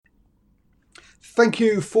Thank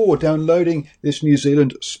you for downloading this New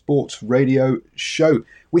Zealand Sports Radio show.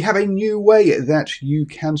 We have a new way that you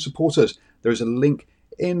can support us. There is a link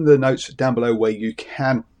in the notes down below where you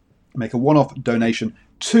can make a one-off donation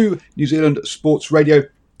to New Zealand Sports Radio.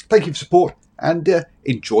 Thank you for support and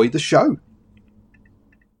enjoy the show.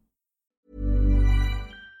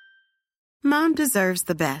 Mom deserves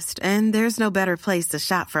the best, and there's no better place to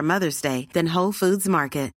shop for Mother's Day than Whole Foods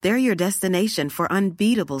Market. They're your destination for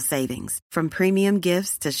unbeatable savings, from premium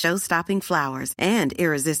gifts to show-stopping flowers and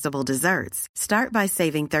irresistible desserts. Start by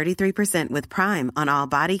saving 33% with Prime on all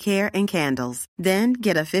body care and candles. Then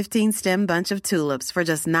get a 15-stem bunch of tulips for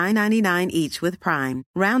just $9.99 each with Prime.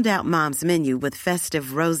 Round out Mom's menu with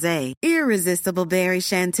festive rosé, irresistible berry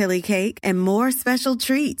chantilly cake, and more special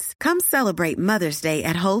treats. Come celebrate Mother's Day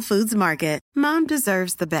at Whole Foods Market. Mom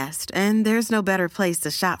deserves the best, and there's no better place to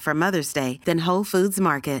shop for Mother's Day than Whole Foods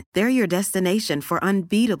Market. They're your destination for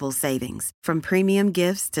unbeatable savings, from premium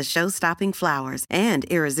gifts to show-stopping flowers and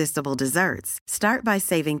irresistible desserts. Start by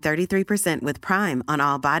saving 33% with Prime on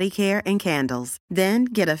all body care and candles. Then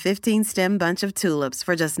get a 15-stem bunch of tulips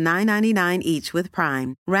for just $9.99 each with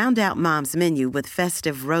Prime. Round out Mom's menu with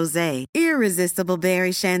festive rosé, irresistible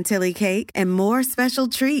berry chantilly cake, and more special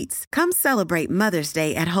treats. Come celebrate Mother's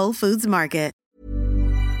Day at Whole Foods Market.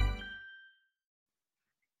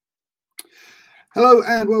 Hello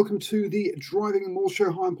and welcome to the Driving and More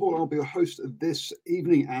Show. Hi, I'm Paul. I'll be your host this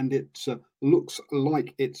evening, and it looks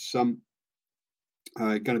like it's going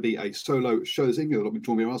to be a solo show this evening. I'll not be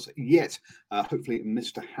joining us yet. Hopefully,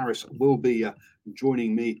 Mr. Harris will be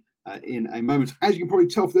joining me in a moment. As you can probably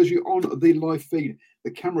tell, for those of you on the live feed,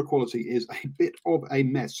 the camera quality is a bit of a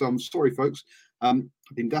mess. So I'm sorry, folks. I've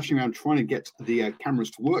been dashing around trying to get the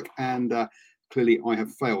cameras to work, and clearly I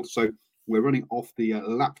have failed. So we're running off the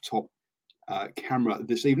laptop camera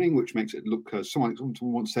this evening, which makes it look someone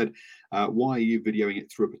once said, why are you videoing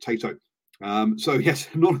it through a potato? So yes,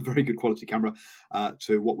 not a very good quality camera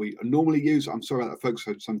to what we normally use. I'm sorry about that, folks.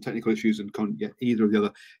 I had some technical issues and can't get either of the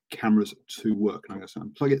other cameras to work. And I'm going to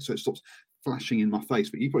unplug it so it stops flashing in my face,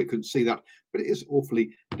 but you probably couldn't see that, but it is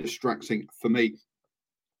awfully distracting for me.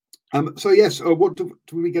 So yes, what do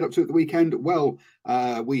we get up to at the weekend? Well,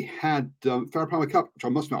 we had Farah Palmer Cup, which I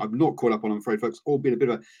must admit I've not caught up on, I'm afraid, folks. All been a bit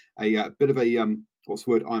of a what's the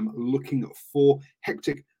word I'm looking for?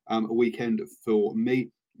 Hectic weekend for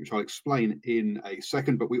me, which I'll explain in a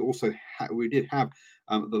second. But we also we did have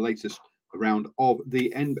the latest round of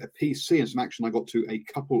the NPC and some action. I got to a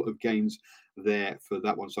couple of games there for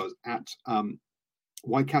that one. So I was at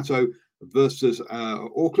Waikato versus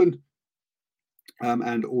Auckland.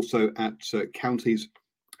 And also at Counties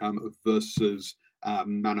versus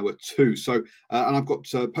Manawa 2. So, and I've got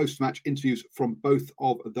post-match interviews from both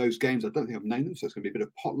of those games. I don't think I've named them, so it's going to be a bit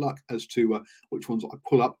of potluck as to which ones I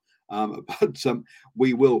pull up. But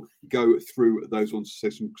we will go through those ones, so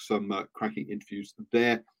some cracking interviews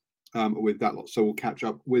there with that lot. So we'll catch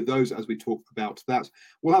up with those as we talk about that.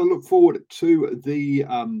 We'll have a look forward to the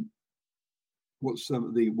what's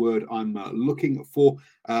the word I'm looking for,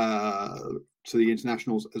 to the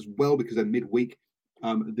internationals as well, because they're midweek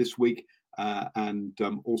this week, and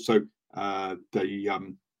also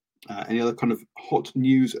the any other kind of hot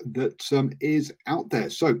news that is out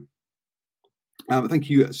there. So thank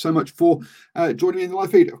you so much for joining me in the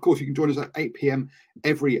live feed. Of course, you can join us at 8 p.m.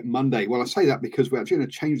 every Monday. Well, I say that because we're actually going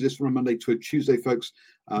to change this from a Monday to a Tuesday, folks,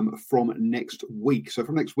 from next week. So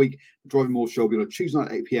from next week, the Driving More Show will be on a Tuesday night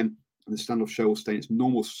at 8 p.m. and the standoff show will stay in its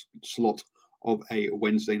normal slot of a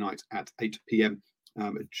Wednesday night at 8 p.m.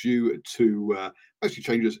 Due to actually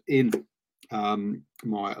changes in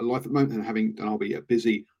my life at the moment, and I'll be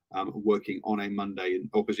busy working on a Monday,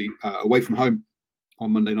 or busy away from home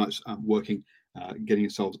on Monday nights, working, getting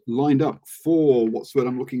yourselves lined up for what's the word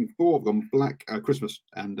I'm looking for. I've gone Black Christmas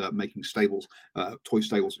and making stables, toy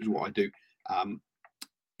stables is what I do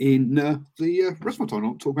in the rest of my time.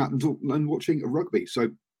 I'll talk about and watching rugby.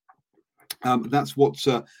 So that's what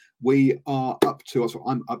we are up to. That's what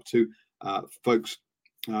I'm up to, folks,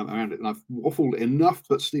 around it. And I've waffled enough,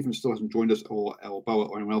 but Stephen still hasn't joined us, or Elboa,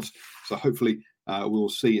 or anyone else. So hopefully we'll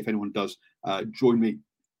see if anyone does join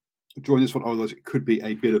this one. Otherwise, it could be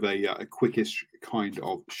a bit of a quickish kind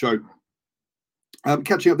of show.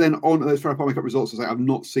 Catching up then on those Farah Palmer Cup results. I've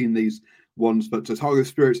not seen these ones, but Otago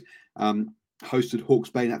Spirit hosted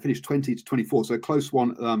Hawke's Bay, and that finished 20-24. So a close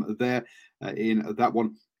one there in that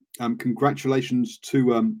one. Congratulations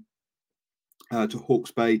to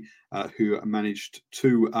Hawke's Bay, who managed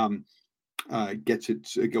to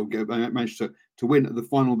managed to win the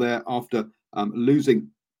final there after losing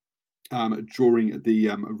during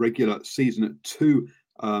the regular season to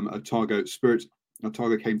Otago Spirit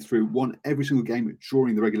Otago came through, won every single game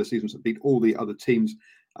during the regular season, so beat all the other teams,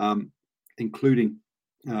 including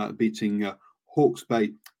beating Hawke's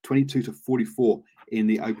Bay 22-44 in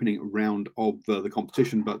the opening round of the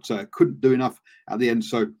competition, but couldn't do enough at the end.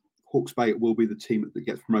 So Hawke's Bay will be the team that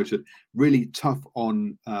gets promoted. Really tough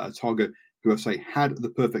on Otago, who I say had the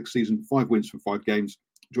perfect season, 5 wins from 5 games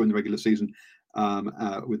during the regular season,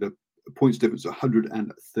 with a points difference of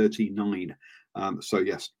 139. So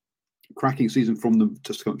yes, cracking season from them,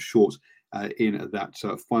 just come short in that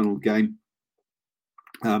final game.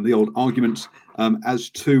 The old arguments as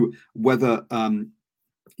to whether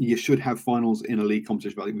you should have finals in a league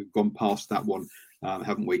competition. I think we've gone past that one,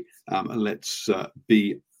 haven't we? Let's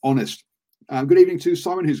be honest. Good evening to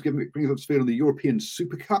Simon, who's bringing us up to speed on the European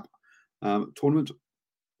Super Cup tournament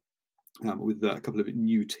with a couple of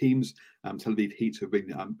new teams. Tel Aviv Heat have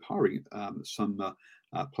been hiring some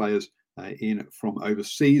players in from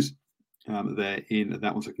overseas. They're in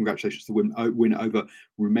that one, so congratulations to the win over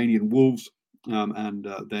Romanian Wolves. And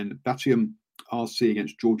then Batium RC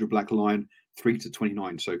against Georgia Black Lion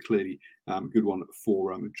 3-29. So clearly, good one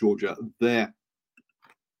for Georgia there.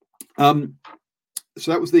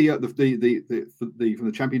 So that was the from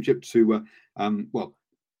the championship to well,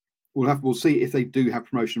 we'll see if they do have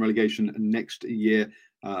promotion and relegation next year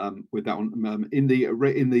with that one in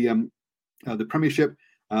the Premiership.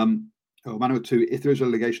 Manawatu, if there is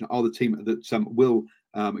relegation, are the team that will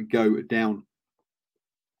go down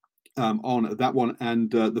on that one. And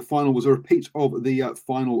the final was a repeat of the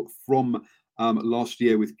final from last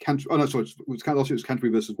year with Canterbury. Oh no, sorry, last year it was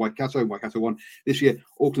Canterbury versus Waikato. Waikato won. This year,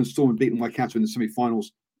 Auckland Storm had beaten Waikato in the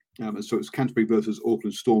semi-finals. So it's Canterbury versus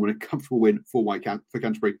Auckland Storm, and a comfortable win for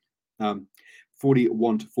Canterbury,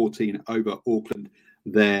 41-14 over Auckland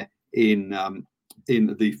there in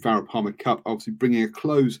the Farah Palmer Cup. Obviously, bringing a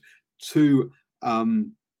close to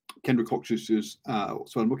Kendra Cox's.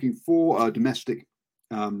 So I'm looking for a domestic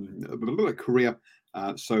career.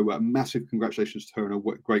 So massive congratulations to her, and a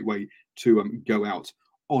great way to go out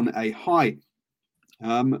on a high.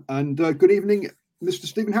 And good evening, Mr.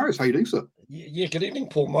 Stephen Harris. How are you doing, sir? Yeah, good evening,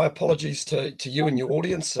 Paul. My apologies to you and your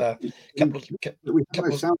audience. We're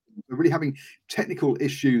really having technical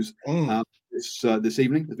issues this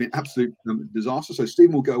evening. It's been an absolute disaster. So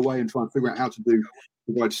Stephen will go away and try and figure out how to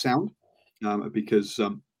provide sound because,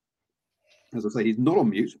 as I say, he's not on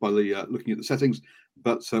mute by the looking at the settings,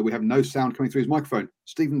 but we have no sound coming through his microphone.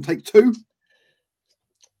 Stephen, take 2.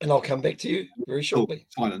 And I'll come back to you very shortly.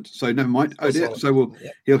 Silent. So never mind. Oh dear. So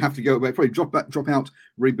he'll have to go away. Probably drop out,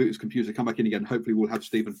 reboot his computer, come back in again. Hopefully we'll have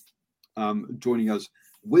Stephen joining us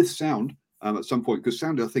with sound at some point, because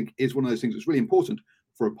sound, I think, is one of those things that's really important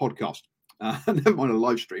for a podcast. Never mind a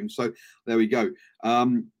live stream. So there we go.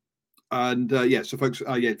 So folks,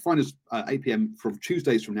 find us 8 p.m. from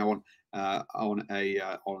Tuesdays from now on on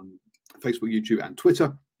Facebook, YouTube, and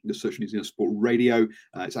Twitter. Just search New Zealand Sport Radio.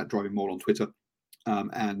 It's at Driving Maul on Twitter.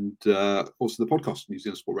 And also the podcast, New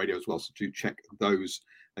Zealand Sport Radio, as well. So do check those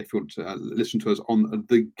if you want to listen to us on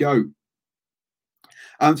the go.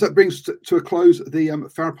 So that brings to a close the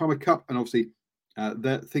Farah Palmer Cup, and obviously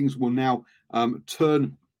things will now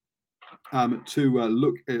turn to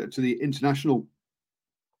look to the international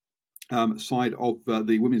side of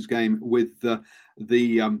the women's game with the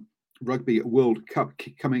Rugby World Cup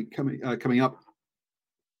coming up,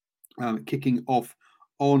 kicking off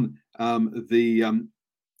on the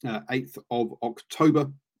 8th of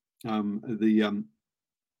October,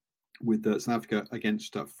 with South Africa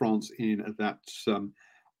against France in that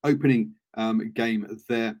opening game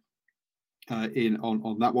there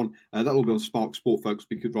on that one. That will be on Spark Sport, folks,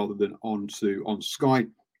 because rather than on Sky.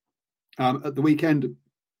 At the weekend,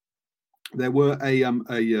 there were there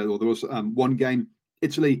was one game.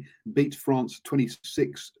 Italy beat France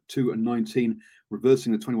 26-19,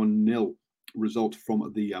 reversing the 21-0 result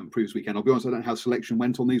from the previous weekend. I'll be honest, I don't know how selection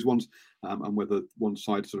went on these ones, and whether one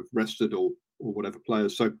side sort of rested or whatever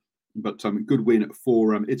players. So, but good win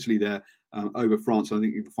for Italy there over France. I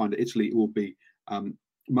think you can find that Italy will be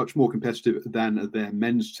much more competitive than their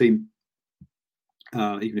men's team,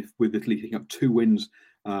 even if with Italy picking up 2 wins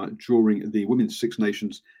during the Women's Six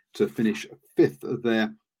Nations to finish 5th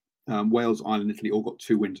there. Wales, Ireland, Italy all got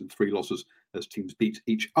 2 wins and 3 losses as teams beat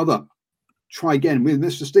each other. Try again with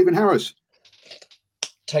Mr. Stephen Harris.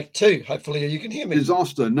 Take 2. Hopefully you can hear me.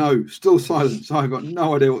 Disaster. No, still silence. I've got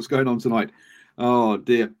no idea what's going on tonight. Oh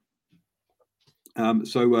dear. I'm not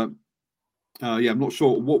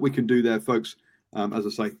sure what we can do there, folks. As I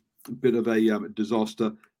say, a bit of a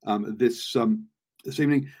disaster this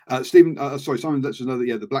evening. Simon lets us know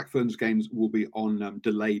that the Black Ferns games will be on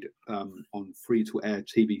delayed on free-to-air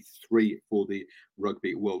TV3 for the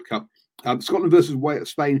Rugby World Cup. Scotland versus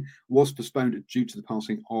Spain was postponed due to the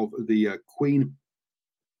passing of the Queen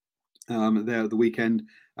there at the weekend.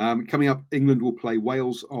 Coming up, England will play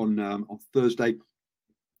Wales on Thursday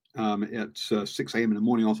at 6 a.m. in the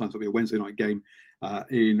morning. Also, it'll be a Wednesday night game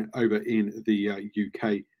over in the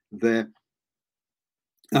UK there.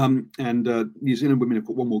 And New Zealand women have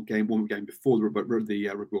got one more game before the Rugby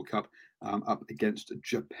World Cup up against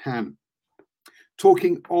Japan.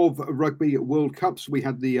 Talking of Rugby World Cups, we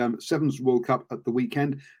had the Sevens World Cup at the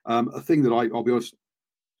weekend. A thing that I'll be honest,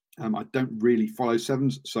 I don't really follow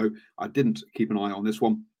Sevens, so I didn't keep an eye on this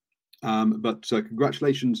one. But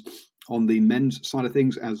congratulations on the men's side of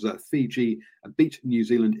things as Fiji beat New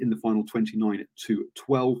Zealand in the final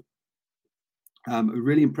 29-12. A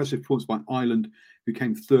really impressive performance by Ireland, who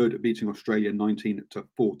came third, beating Australia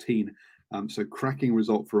 19-14. So cracking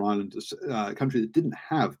result for Ireland, a country that didn't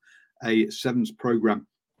have a Sevens program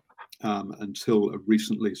until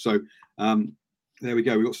recently. So there we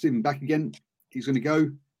go. We've got Stephen back again. He's going to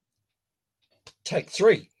go. Take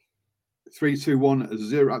 3. 3, 2, 1,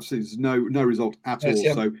 0. Absolutely no result at all.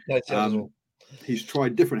 So he's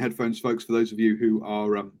tried different headphones, folks, for those of you who are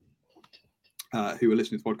listening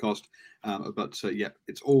to the podcast. But yeah,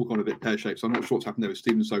 it's all gone a bit pear-shaped. So I'm not sure what's happened there with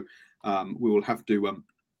Stephen. So we will have to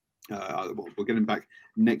we'll get him back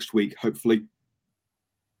next week, hopefully.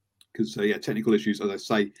 Because yeah, technical issues, as I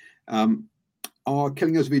say, are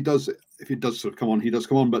killing us. If he does sort of come on, he does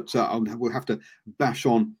come on. But we'll have to bash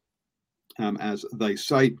on, as they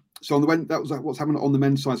say. So on the that was what's happened on the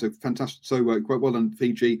men's side. So fantastic. So quite well done,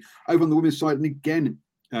 Fiji. Over on the women's side, and again,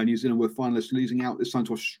 New Zealand were finalists, losing out this time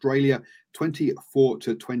to Australia,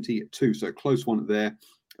 24-22. So a close one there,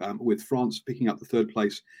 with France picking up the third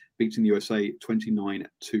place, beating the USA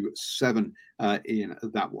 29-7 in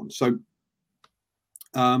that one. So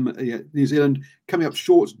yeah, New Zealand coming up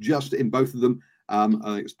short just in both of them,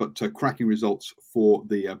 but cracking results for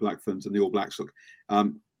the Black Ferns and the All Blacks. Look,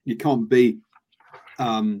 you can't be.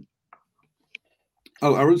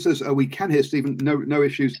 Aaron says we can hear Stephen. No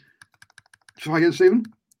issues. Try again, Stephen.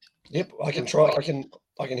 Yep, I can try. I can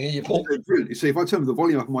hear you, Paul. You see, if I turn the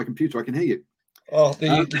volume up on my computer, I can hear you. Oh,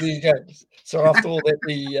 there you go. So after all that,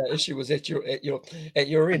 the issue was at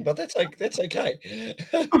your end, but that's okay.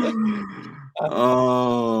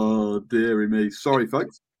 Oh, dearie me. Sorry,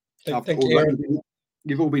 folks.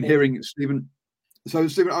 You've all been hearing Stephen. So,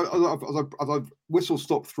 Stephen, as I've whistle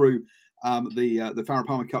stopped through the Farah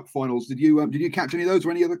Palmer Cup finals, did you catch any of those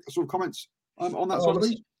or any other sort of comments on that sort of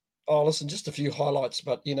thing? Oh, listen, just a few highlights,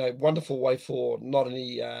 but wonderful way for not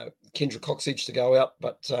only Kendra Coxedge to go out,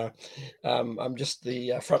 but I'm just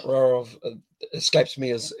the front row of escapes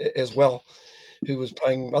me as well, who was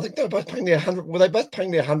playing. I think they were both playing their 100. Were they both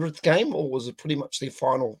playing their 100th game, or was it pretty much their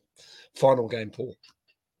final game, Paul?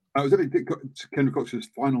 It was Kendra Coxedge's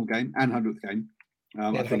final game and 100th game.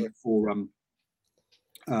 I think for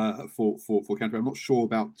Kendra, I'm not sure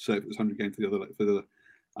about if it was 100 game for the other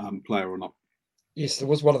player or not. Yes, there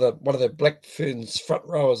was one of the Black Ferns front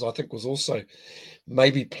rowers, I think, was also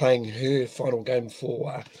maybe playing her final game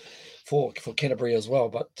for Canterbury as well.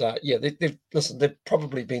 But yeah, they've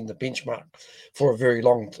probably been the benchmark for a very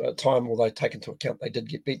long time. Although take into account they did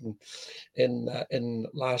get beaten in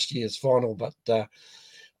last year's final, but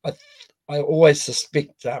I always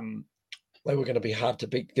suspect they were going to be hard to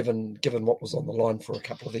beat given what was on the line for a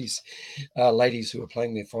couple of these ladies who were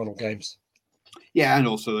playing their final games. Yeah, and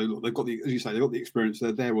also they've got the, as you say, they've got the experience.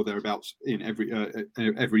 They're there or thereabouts in every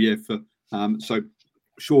year. So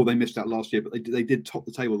sure, they missed out last year, but they did top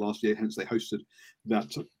the table last year. Hence, they hosted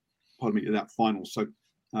that final. So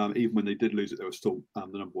even when they did lose it, they were still the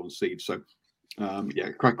number one seed. So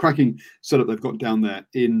yeah, cracking setup they've got down there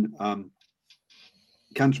in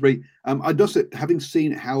Canterbury. I just having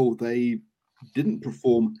seen how they didn't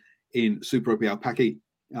perform in Super Rugby Aupiki,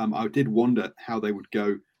 I did wonder how they would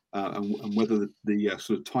go. And whether the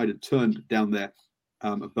sort of tide had turned down there,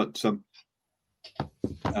 but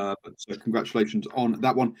congratulations on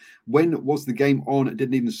that one. When was the game on? I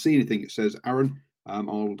didn't even see anything. It says Aaron.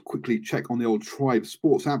 I'll quickly check on the old Tribe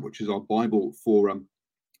Sports app, which is our Bible for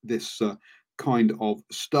this kind of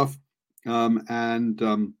stuff.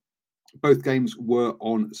 And both games were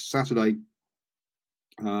on Saturday,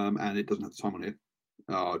 and it doesn't have the time on here.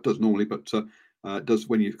 It does normally, but it does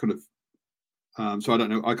when you kind of. So I don't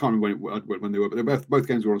know. I can't remember when they were, but both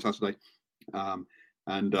games were on Saturday. And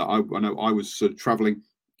I know I was sort of travelling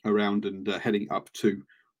around and heading up to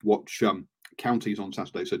watch counties on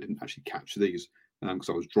Saturday, so I didn't actually catch these because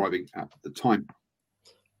I was driving at the time.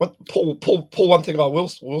 But Paul, one thing I will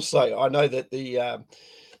say, I know that the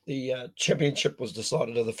championship was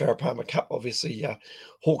decided of the Farah Palmer Cup. Obviously,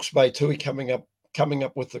 Hawke's Bay Tui coming up coming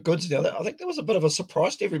up with the goods. Now, I think that was a bit of a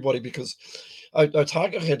surprise to everybody because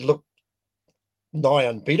Otago had looked nigh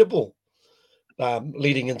unbeatable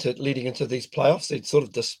leading into these playoffs.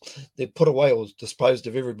 They'd put away or disposed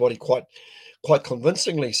of everybody quite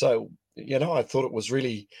convincingly. So, I thought it was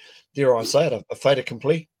really, dare I say it, a fait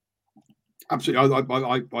accompli. Absolutely,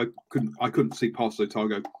 I couldn't see past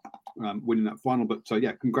Otago winning that final. But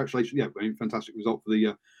yeah, congratulations! Yeah, fantastic result for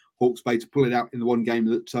the Hawke's Bay to pull it out in the one game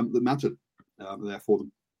that mattered there for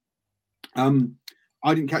them.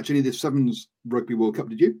 I didn't catch any of the Sevens Rugby World Cup.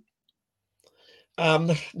 Did you?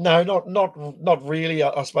 No, not really.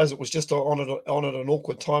 I suppose it was just on at an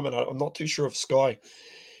awkward time, and I'm not too sure if Sky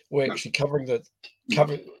were actually covering the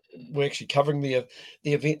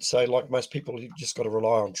event. So, like most people, you've just got to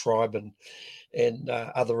rely on Tribe and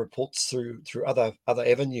other reports through other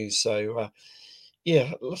avenues. So,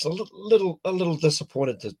 yeah, it's a little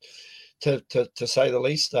disappointed to say the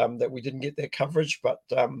least that we didn't get that coverage, but.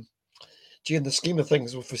 Gee, in the scheme of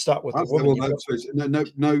things, if we start with the women,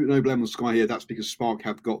 no blame on Sky here. That's because Spark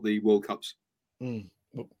have got the World Cups,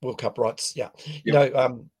 World Cup rights. Yeah,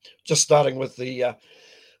 just starting with the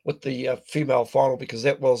female final, because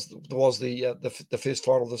there was the first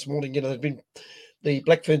final this morning. The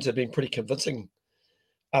Black Ferns had been pretty convincing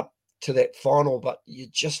up to that final, but you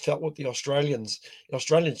just felt with the Australians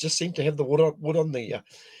just seemed to have the wood on the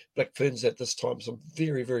Black Ferns at this time. Some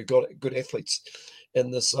very, very good athletes in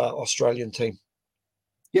this Australian team.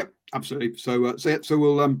 Yep, absolutely. So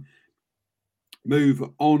we'll move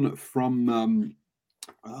on from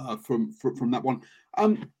that one.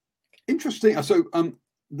 Interesting. So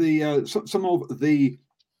some of the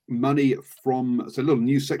money from a little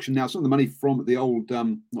news section now. Some of the money from the old,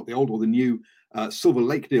 not the old or the new Silver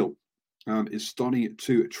Lake deal is starting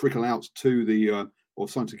to trickle out to the or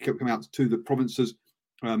starting to come out to the provinces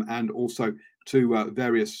and also to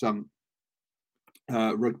various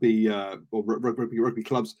rugby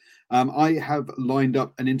clubs. I have lined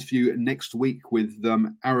up an interview next week with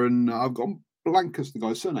Aaron. I've gone blank as the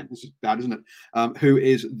guy's surname. This is bad, isn't it? Who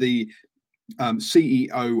is the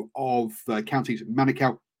CEO of Counties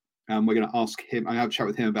Manukau. We're going to ask him. I have a chat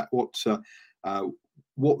with him about what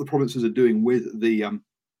the provinces are doing with the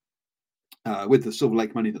Silver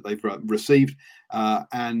Lake money that they've received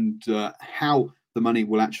and how the money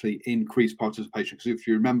will actually increase participation. Because if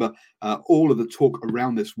you remember, all of the talk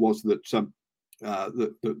around this was that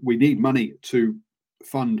that we need money to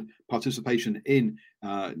fund participation in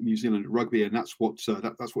New Zealand rugby, and that's what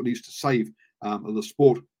needs to save the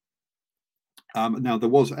sport. Now there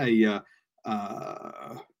was a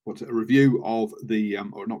review of the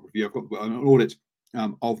or not review. I've got an audit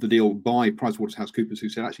of the deal by PricewaterhouseCoopers, who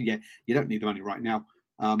said actually, yeah, you don't need the money right now.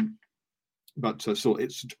 But still,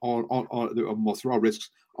 it's whilst there are risks,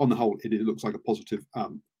 on the whole, it looks like a positive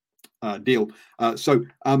deal. So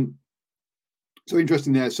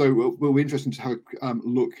interesting there. So we'll be interesting to have a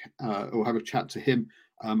look or have a chat to him.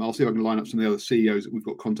 I'll see if I can line up some of the other CEOs that we've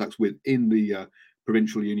got contacts with in the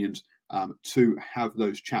provincial unions to have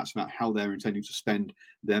those chats about how they're intending to spend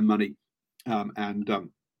their money. Aaron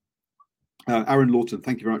Lawton,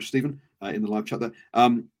 thank you very much, Stephen, in the live chat there.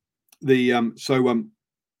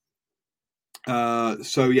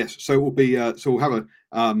 Yes, so we'll be we'll have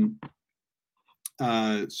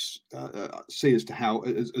a see as to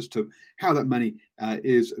how that money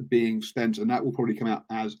is being spent, and that will probably come out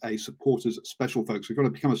as a supporters special, folks. If you want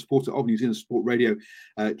to become a supporter of New Zealand Sport Radio,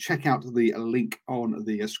 check out the link on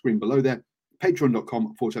the screen below there.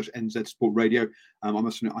 Patreon.com/NZ Sport Radio. I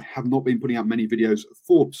must admit, I have not been putting out many videos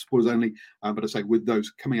for supporters only, but I say with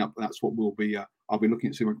those coming up, that's what we'll be. I'll be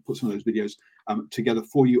looking at see if I can put some of those videos together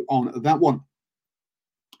for you on that one.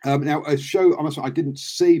 Now, a show I didn't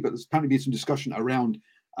see, but there's apparently been some discussion around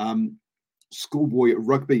schoolboy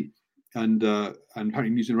rugby, and apparently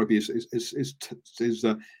New Zealand Rugby is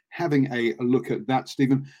having a look at that.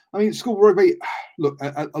 Stephen, I mean, schoolboy rugby, look,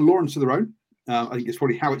 a Lawrence of their own. I think it's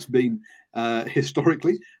probably how it's been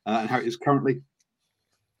historically and how it is currently.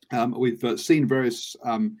 We've seen various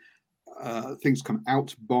things come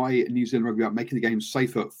out by New Zealand Rugby about making the game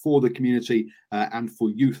safer for the community and for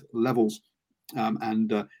youth levels.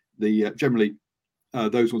 Generally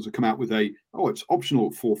those ones have come out with it's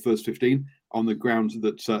optional for first 15 on the grounds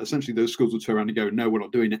that essentially those schools will turn around and go, no, we're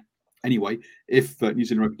not doing it anyway. If New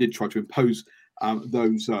Zealand Rugby did try to impose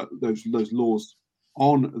those laws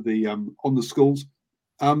on the schools.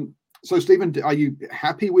 So Stephen, are you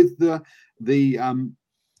happy with the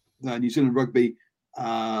New Zealand Rugby, or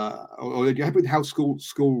are you happy with how school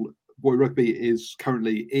boy rugby is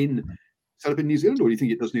currently set up in New Zealand, or do you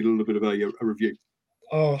think it does need a little bit of a review?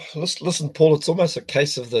 Oh, listen, Paul. It's almost a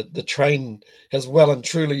case of the train has well and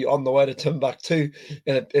truly on the way to Timbuktu,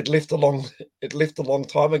 and it left a long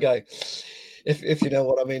time ago. If you know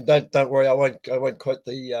what I mean, don't worry. I won't quote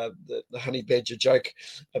the honey badger joke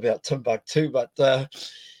about Timbuktu, but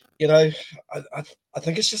you know, I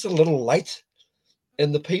think it's just a little late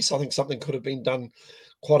in the piece. I think something could have been done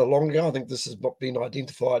quite a long ago. I think this has been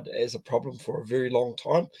identified as a problem for a very long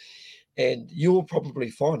time, and you'll probably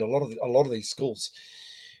find a lot of these schools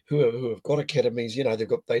who have got academies,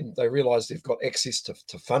 they realize they've got access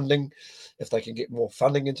to funding. If they can get more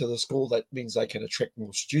funding into the school, that means they can attract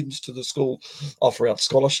more students to the school, offer out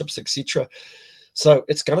scholarships, etc. So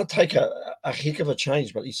it's going to take a heck of a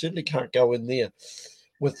change, but you certainly can't go in there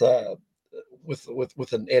with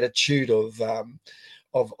with an attitude of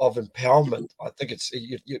empowerment. I think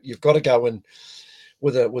you've got to go in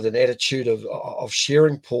with an attitude of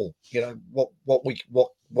sharing, Paul.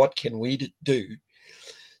 What can we do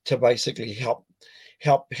to basically help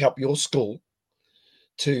your school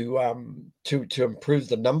to improve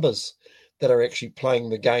the numbers that are actually playing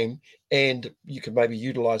the game, and you can maybe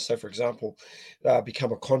utilize, so for example,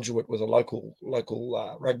 become a conduit with a local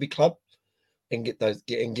rugby club and get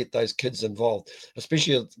those kids involved,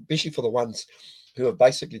 especially for the ones who have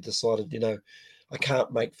basically decided, I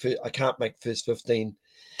can't make first 15.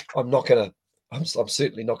 I'm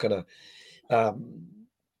certainly not gonna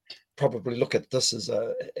probably look at this as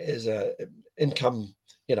a income,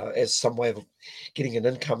 as some way of getting an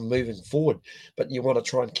income moving forward. But you want to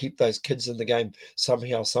try and keep those kids in the game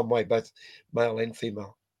somehow, some way, both male and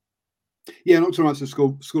female. Yeah, not to answer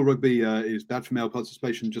school rugby is bad for male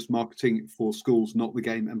participation, just marketing for schools, not the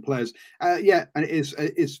game and players. Yeah, and it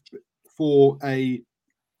is for maybe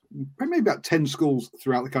about 10 schools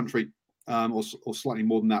throughout the country, or slightly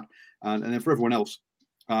more than that, and then for everyone else,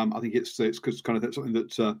 I think it's kind of something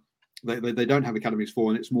that they don't have academies for,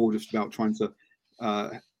 and it's more just about trying to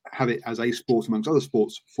have it as a sport amongst other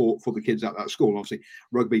sports for the kids at that school. Obviously,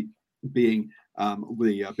 rugby being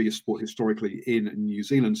the biggest sport historically in New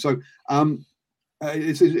Zealand. So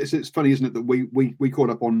it's funny, isn't it, that we caught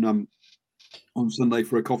up on Sunday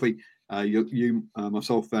for a coffee. You,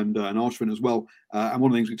 myself, and Ashwin as well. And one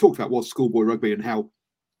of the things we talked about was schoolboy rugby and how,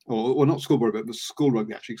 or not schoolboy rugby, but school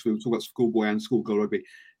rugby actually, because we were talking about schoolboy and schoolgirl rugby,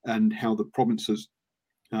 and how the provinces,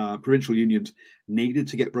 provincial unions, needed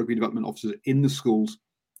to get rugby development officers in the schools,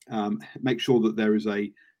 make sure that there is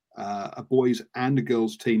a boys and a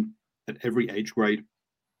girls team at every age grade,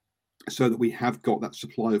 so that we have got that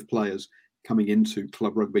supply of players coming into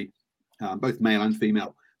club rugby, both male and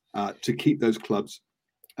female, to keep those clubs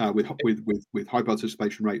with high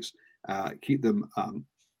participation rates, keep them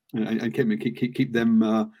and keep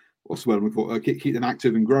them what's the word keep them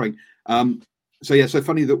active and growing. So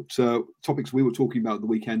funny that topics we were talking about at the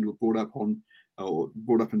weekend were brought up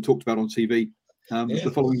and talked about on TV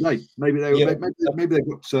the following day. Maybe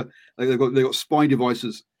they've got spy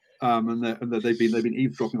devices, and they've been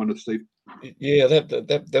eavesdropping on us, Steve. Yeah,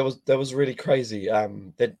 that was really crazy.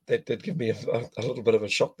 That gave me a little bit of a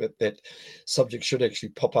shock that subject should actually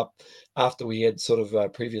pop up after we had sort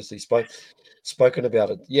of previously spoken about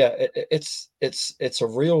it. Yeah, it's a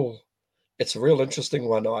real interesting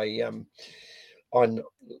one.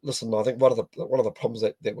 Listen, I think one of the problems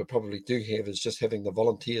that we probably do have is just having the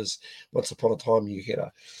volunteers. Once upon a time, you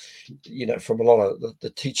had from a lot of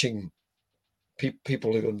the teaching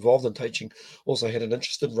people who were involved in teaching also had an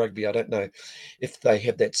interest in rugby. I don't know if they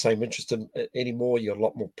have that same interest in anymore. You're a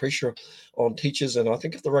lot more pressure on teachers, and I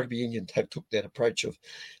think if the rugby union took that approach of,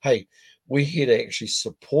 hey, we're here to actually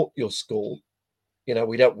support your school.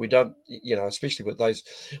 We don't, especially with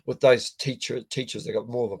those teachers, they got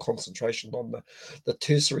more of a concentration on the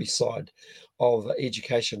tertiary side of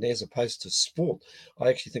education as opposed to sport. I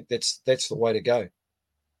actually think that's the way to go.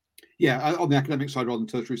 Yeah, on the academic side rather than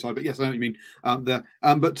tertiary side, but yes, I know what you mean.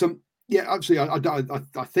 Yeah, absolutely.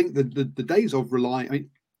 I think the days of relying,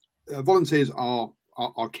 volunteers are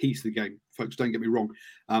key to the game, folks. Don't get me wrong,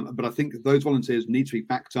 but I think those volunteers need to be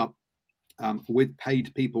backed up with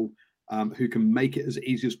paid people who can make it as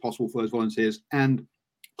easy as possible for those volunteers, and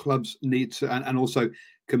clubs need to, and also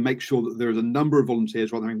can make sure that there is a number of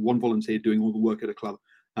volunteers rather than having one volunteer doing all the work at a club,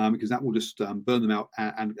 because that will just burn them out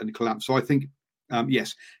and collapse. So I think,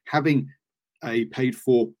 yes, having a paid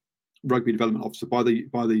for rugby development officer by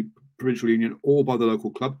the provincial union or by the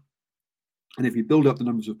local club, and if you build up the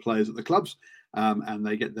numbers of players at the clubs, and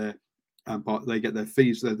they get their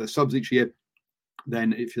fees, their subs each year,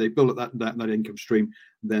 then if they build up that income stream,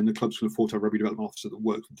 then the clubs can afford to have a rugby development officer that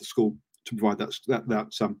works with the school to provide that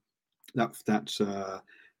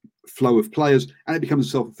flow of players, and it becomes a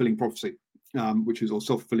self-fulfilling prophecy. which is a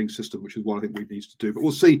self-fulfilling system, which is what I think we need to do. But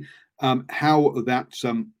we'll see how that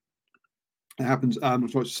happens.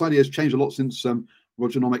 Society has changed a lot since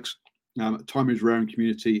Rogernomics. Time is rare and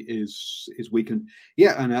community is weakened.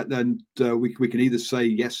 Yeah, and we can either say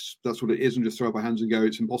yes, that's what it is, and just throw up our hands and go,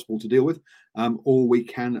 it's impossible to deal with, or we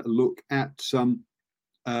can look at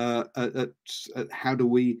how do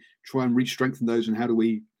we try and re-strengthen those, and how do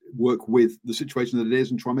we work with the situation that it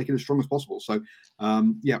is and try and make it as strong as possible. So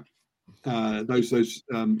that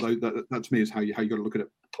to me is how you got to look at it.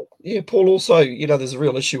 Yeah, Paul, also, there's a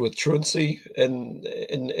real issue with truancy in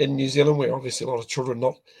New Zealand, where obviously a lot of children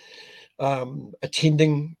not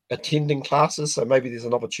attending classes, so maybe there's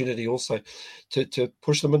an opportunity also to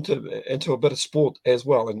push them into a bit of sport as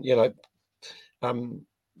well, and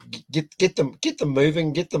get them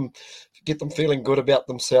moving, get them feeling good about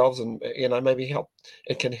themselves, and maybe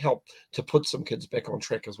it can help to put some kids back on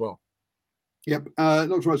track as well. Yep,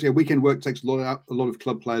 not right. Yeah, weekend work takes a lot of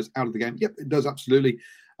club players out of the game. Yep, it does, absolutely.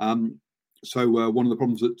 So one of the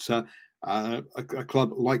problems that a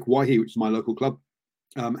club like Waihi, which is my local club,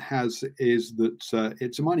 has is that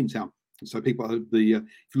it's a mining town. And so people, if you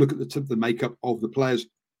look at the makeup of the players,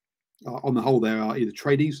 on the whole, they are either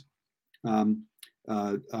tradies,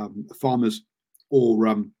 farmers,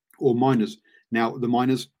 or miners. Now, the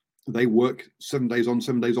miners, they work 7 days on,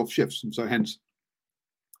 7 days off shifts, and so hence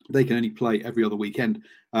they can only play every other weekend.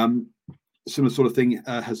 Similar sort of thing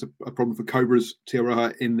has a problem for Cobras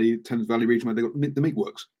Tiaroha in the Thames Valley region, where they've got the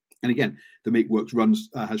Meatworks. And again, the Meatworks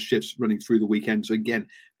has shifts running through the weekend. So again,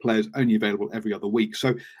 players only available every other week.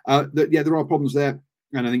 So there are problems there.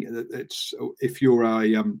 And I think it's if you're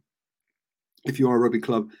a rugby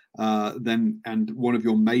club, then and one of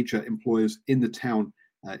your major employers in the town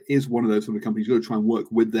is one of those sort of companies, you've got to try and work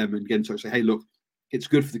with them and again, so say, hey, look, it's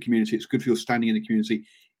good for the community, it's good for your standing in the community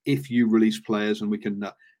if you release players, and we can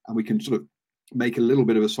sort of make a little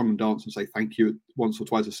bit of a song and dance and say thank you once or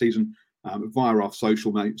twice a season via our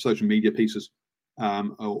social media pieces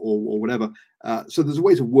or whatever. So there's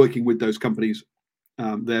ways of working with those companies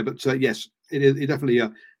there. But yes, it definitely.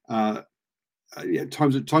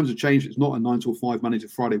 Times have changed. It's not a 9 to 5 Monday to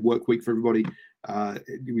Friday work week for everybody,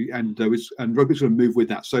 and rugby's going to move with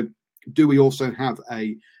that. So, do we also have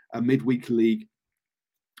a midweek league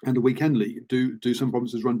and a weekend league? Do some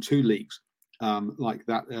provinces run two leagues like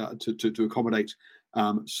that to accommodate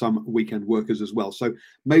some weekend workers as well? So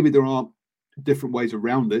maybe there are different ways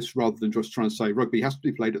around this, rather than just trying to say rugby has to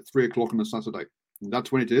be played at 3 o'clock on a Saturday, and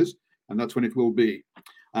that's when it is, and that's when it will be.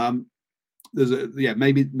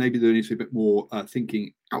 Maybe there needs to be a bit more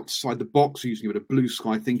thinking outside the box, using a bit of blue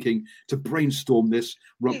sky thinking to brainstorm this,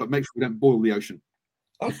 but make sure we don't boil the ocean.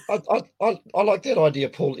 I like that idea,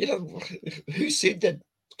 Paul. Who said that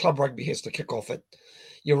club rugby has to kick off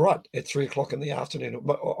you're right, at 3 o'clock in the afternoon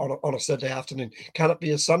on a Saturday afternoon? Can't it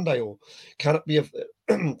be a Sunday, or can't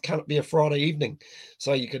it be a Friday evening,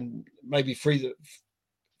 so you can maybe free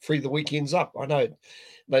the weekends up? I know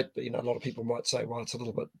that a lot of people might say, well, it's a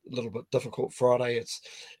little bit difficult Friday.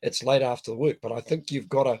 It's late after the work, but I think you've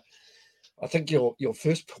got to. I think your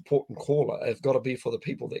first port and caller have got to be for the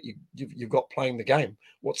people that you've got playing the game.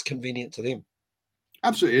 What's convenient to them?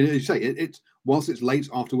 Absolutely. And you say it's whilst it's late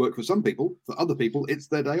after work for some people, for other people, it's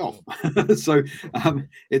their day off. So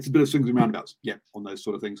it's a bit of swings and roundabouts, on those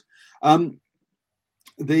sort of things.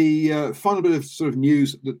 The final bit of sort of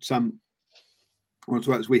news that I want to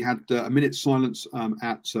talk about is we had a minute's silence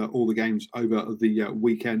at all the games over the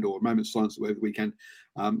weekend, or a moment's silence over the weekend,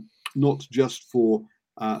 not just for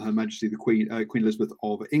Her Majesty the Queen Elizabeth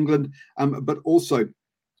of England, but also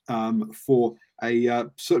for a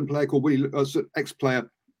certain player called Willie, ex-player,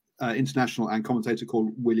 international and commentator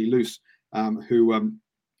called Willie Luce, who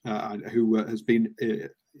has been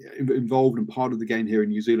involved and part of the game here in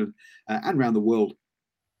New Zealand and around the world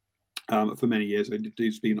for many years.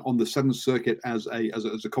 He's been on the Seventh Circuit as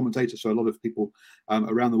a commentator, so a lot of people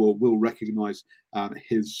around the world will recognise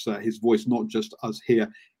his voice, not just us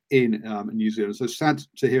here in New Zealand. So sad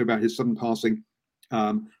to hear about his sudden passing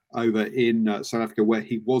over in South Africa, where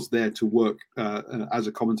he was there to work as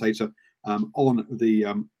a commentator on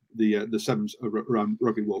the Sevens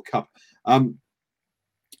Rugby World Cup.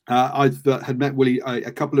 I've had met Willie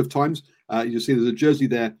a couple of times. You see there's a jersey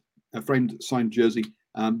there, a framed signed jersey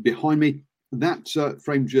behind me. That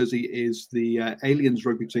framed jersey is the Aliens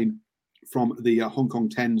rugby team from the Hong Kong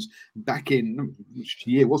Tens back in, which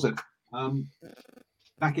year was it?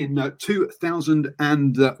 Back in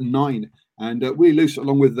 2009. And Willie Luce,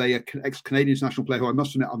 along with a ex-Canadian international player, who I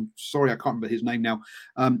must admit, I'm sorry, I can't remember his name now,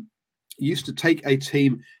 used to take a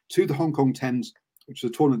team to the Hong Kong Tens, which is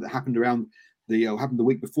a tournament that happened happened the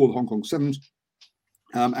week before the Hong Kong Sevens.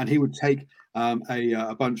 And he would take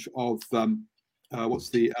a bunch of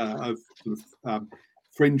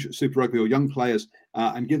fringe Super Rugby or young players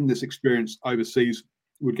and give them this experience overseas,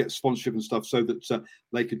 would get sponsorship and stuff so that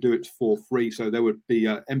they could do it for free. So there would be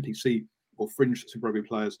NPC or fringe Super Rugby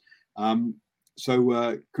players. So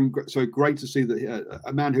great to see that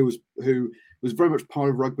a man who was very much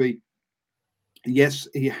part of rugby. Yes,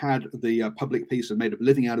 he had the public piece and made a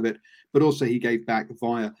living out of it, but also he gave back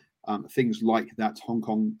via things like that Hong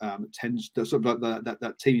Kong Tens, sort of like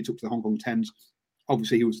that team he took to the Hong Kong Tens.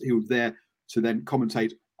 Obviously, he was there to then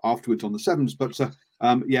commentate afterwards on the Sevens. But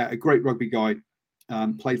a great rugby guy.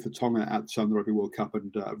 Played for Tonga at the Rugby World Cup,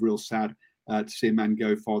 and real sad to see a man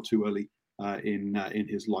go far too early in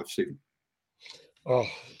his life season. Oh,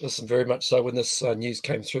 listen, very much so. When this news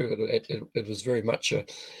came through, it was very much a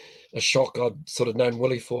shock. I'd sort of known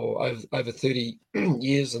Willie for over 30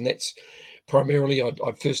 years, and that's primarily I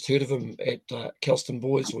first heard of him at Kelston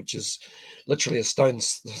Boys, which is literally a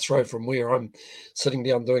stone's throw from where I'm sitting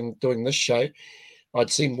down doing this show. I'd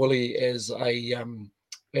seen Willie as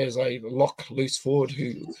a lock loose forward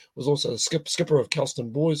who was also the skipper of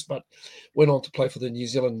Kelston Boys, but went on to play for the New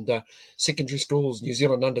Zealand secondary schools, New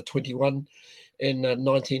Zealand under 21 in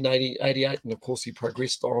 1988, and of course he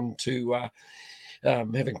progressed on to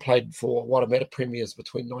having played for Wairarapa Premiers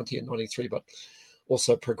between 90 and 93, but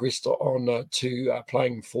also progressed on to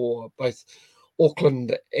playing for both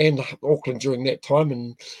Auckland during that time,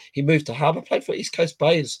 and he moved to Harbour, played for East Coast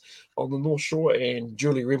Bays on the North Shore, and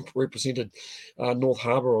duly represented North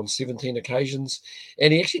Harbour on 17 occasions.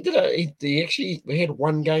 And he actually had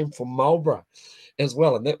one game for Marlborough as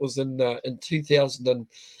well, and that was in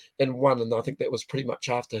 2001, and I think that was pretty much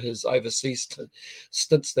after his overseas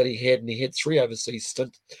stints that he had, and he had 3 overseas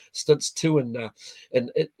stints, 2 in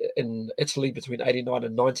Italy between 89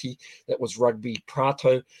 and 90. That was Rugby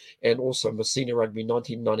Prato, and also Messina Rugby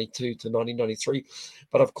 1992 to 1993.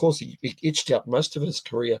 But of course, he etched out most of his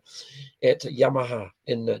career at Yamaha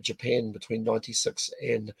in Japan between 96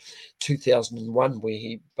 and 2001, where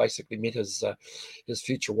he basically met his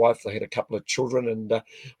future wife. They had a couple of children, and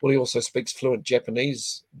he also speaks fluent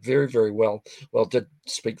Japanese very, very well. Well, did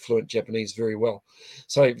speak fluent Japanese very well.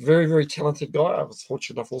 So very, very talented guy. I was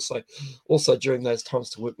fortunate enough also during those times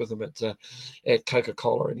to work with him at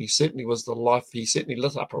Coca-Cola, and he certainly was the life. He certainly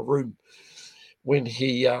lit up a room when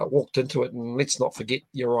he walked into it. And let's not forget,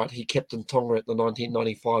 you're right, he captained Tonga at the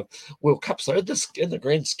 1995 World Cup. So in the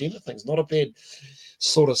grand scheme of things, not a bad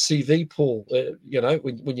sort of CV, Paul,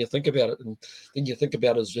 when you think about it. And then you think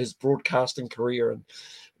about his broadcasting career and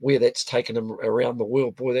where that's taken him around the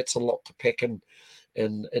world. Boy, that's a lot to pack in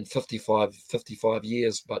 55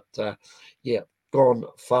 years. But gone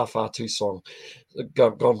far, far too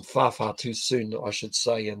gone far, far too soon, I should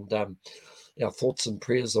say. And our thoughts and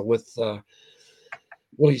prayers are with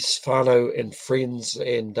Willie's whānau and friends.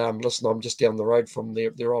 And listen, I'm just down the road from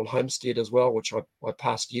their old homestead as well, which I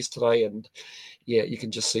passed yesterday. And you can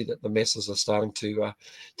just see that the masses are starting to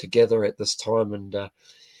gather at this time. And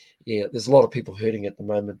there's a lot of people hurting at the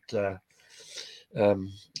moment,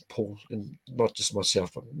 Paul, and not just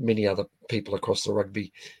myself, but many other people across the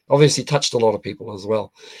rugby. Obviously touched a lot of people as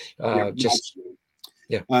well. And just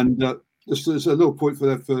a little point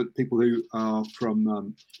for people who are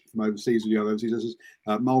from overseas or the other overseas. This is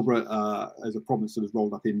Marlborough as a province that has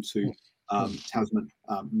rolled up into Tasman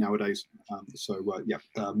nowadays.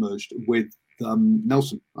 Merged with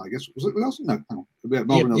Nelson, I guess. Was it Nelson? No, hang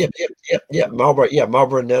on. Marlborough.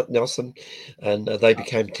 Marlborough, Nelson, and they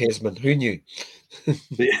became Tasman. Who knew?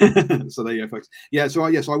 So there you go, folks. So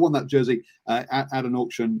I won that jersey at an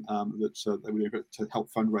auction that they were doing to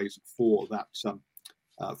help fundraise for that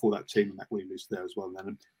team, and that we released there as well.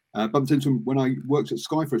 And then bumped into him when I worked at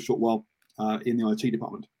Sky for a short while in the IT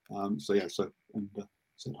department. Said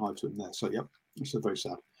hi to him there. So it's very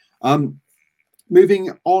sad.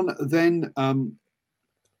 Moving on then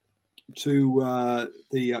to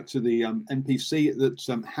the NPC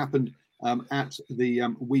that happened at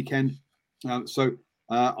the weekend.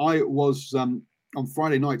 I was on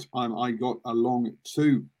Friday night. I got along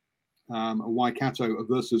to Waikato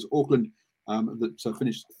versus Auckland that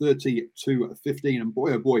finished 30-15, and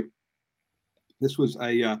boy, oh boy, this was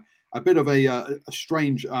a bit of a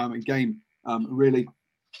strange game, really,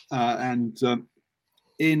 and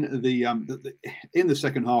in the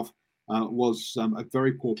second half was a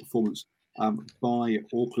very poor performance by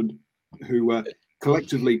Auckland, who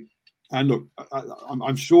collectively, and look,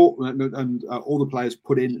 I'm sure, and all the players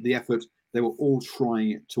put in the effort. They were all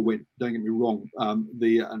trying to win. Don't get me wrong. And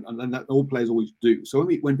that all players always do. So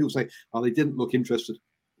when people say, "Oh, they didn't look interested,"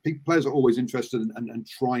 players are always interested and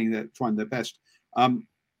trying their best.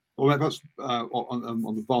 or that's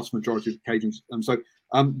on the vast majority of occasions.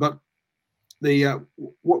 But the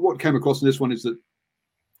what came across in this one is that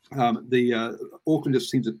Auckland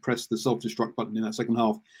just seemed to press the self-destruct button in that second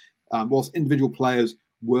half, whilst individual players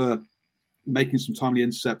were making some timely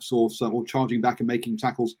intercepts or charging back and making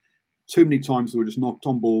tackles. Too many times they were just knocked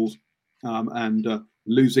on balls and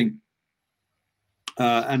losing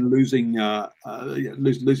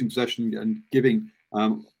possession and giving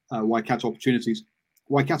Waikato opportunities.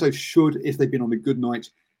 Waikato should, if they've been on a good night,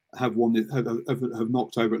 have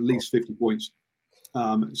knocked over at least 50 points.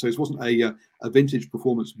 So it wasn't a vintage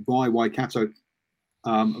performance by Waikato,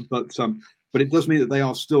 but it does mean that they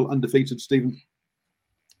are still undefeated, Stephen,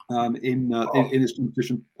 in this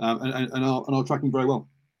competition, and are tracking very well.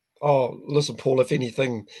 Oh, listen, Paul, if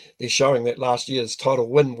anything, they're showing that last year's title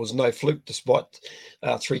win was no fluke, despite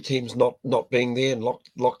three teams not being there and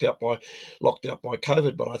locked out by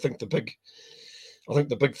COVID. But I think the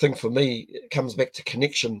big thing for me comes back to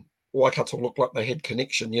connection. Waikato looked like they had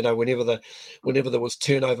connection. You know, whenever there was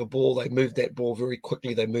turnover ball, they moved that ball very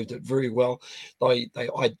quickly. They moved it very well. They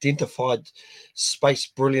identified space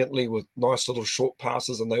brilliantly with nice little short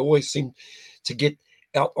passes, and they always seemed to get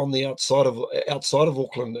out on the outside of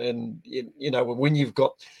Auckland. And you know, when you've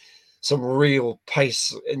got some real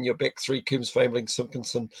pace in your back three, Coombs, Fambling,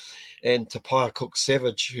 Simpkinson, and Tapaya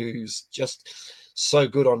Cook-Savage, who's just so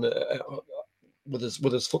good on with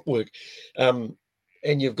his footwork.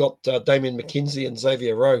 And you've got Damien McKenzie and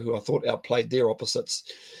Xavier Rowe, who I thought outplayed their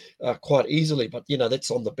opposites quite easily. But, you know,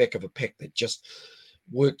 that's on the back of a pack that just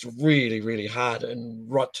worked really, really hard.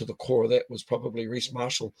 And right to the core of that was probably Reece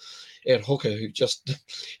Marshall at hooker, who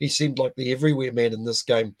he seemed like the everywhere man in this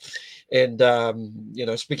game. And, you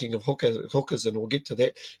know, speaking of hookers, and we'll get to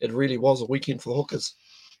that, it really was a weekend for the hookers.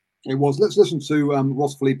 It was. Let's listen to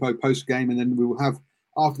Ross Filippo post-game, and then we will have,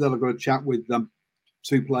 after that, I've got a chat with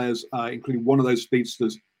two players, including one of those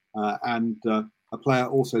speedsters, and a player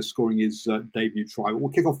also scoring his debut try. We'll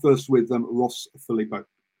kick off first with Ross Filippo,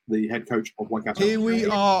 the head coach of Waikato. Here we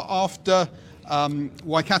are after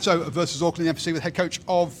Waikato versus Auckland FC with head coach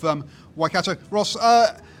of Waikato. Ross,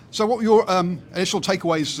 so what were your initial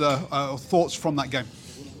takeaways or thoughts from that game?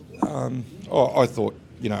 I thought,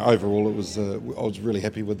 you know, overall it was. I was really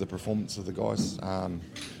happy with the performance of the guys.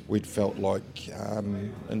 We'd felt like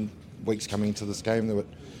in weeks coming into this game that,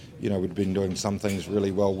 you know, we'd been doing some things really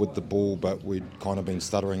well with the ball, but we'd kind of been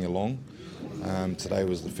stuttering along. Today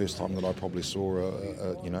was the first time that I probably saw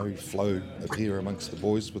a flow appear amongst the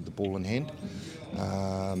boys with the ball in hand.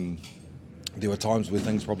 There were times where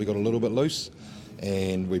things probably got a little bit loose,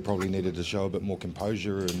 and we probably needed to show a bit more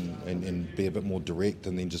composure and be a bit more direct,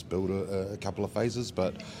 and then just build a couple of phases.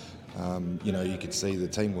 But you know, you could see the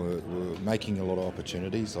team were making a lot of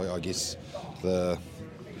opportunities. I guess the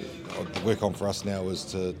work on for us now is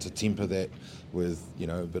to temper that with, you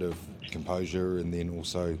know, a bit of composure, and then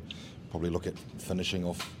also probably look at finishing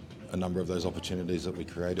off a number of those opportunities that we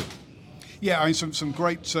created. Yeah, I mean, some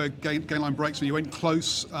great game line breaks when you went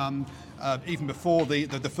close, even before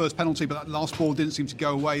the first penalty, but that last ball didn't seem to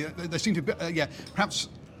go away. There seemed to be, perhaps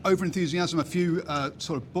over-enthusiasm, a few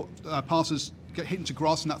sort of passes get hit into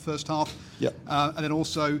grass in that first half. Yep. And then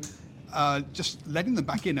also just letting them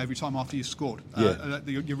back in every time after you scored.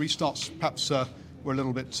 Your restarts perhaps were a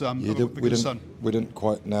little bit concerned. We didn't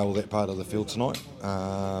quite nail that part of the field tonight,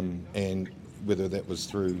 and whether that was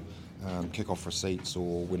through kick-off receipts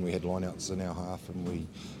or when we had line-outs in our half, and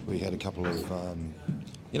we had a couple of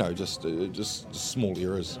just small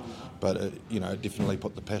errors, but it definitely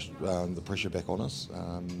put the pressure back on us.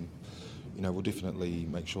 We'll definitely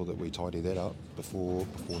make sure that we tidy that up before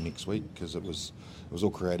next week, because it was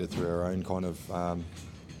all created through our own kind of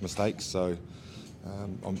mistakes. So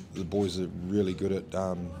the boys are really good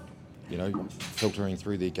at filtering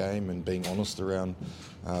through their game and being honest around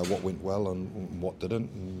what went well and what didn't.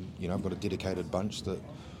 And I've got a dedicated bunch that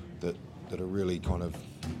are really kind of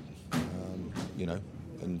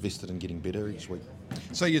invested in getting better each week.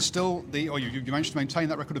 So you're still you managed to maintain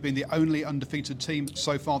that record of being the only undefeated team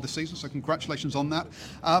so far this season. So congratulations on that.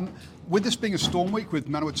 With this being a storm week with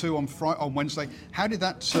Manawatu on Wednesday, how did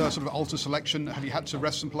that sort of alter selection? Have you had to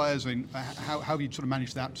rest some players? I mean, how have you sort of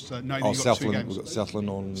managed that? Knowing you've got 2 games. We've got Southland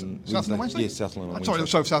on Wednesday. Yeah, Southland on Wednesday.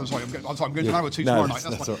 Sorry, I'm going to Manawatu tomorrow night.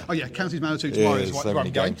 That's right. Oh yeah, Counties Manawatu tomorrow is where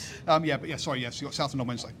I'm going. Yes, you got Southland on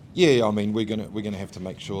Wednesday. Yeah, I mean we're gonna have to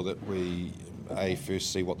make sure that we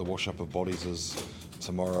first see what the wash up of bodies is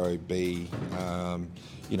tomorrow. B,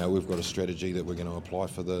 we've got a strategy that we're going to apply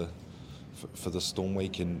for the storm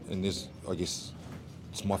week, and there's, I guess,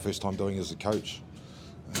 it's my first time doing it as a coach.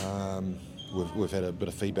 We've had a bit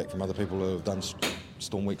of feedback from other people who have done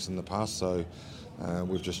Storm weeks in the past, so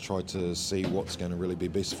we've just tried to see what's going to really be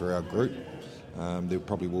best for our group. There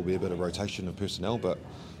probably will be a bit of rotation of personnel, but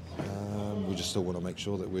we just still want to make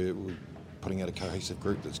sure that we're putting out a cohesive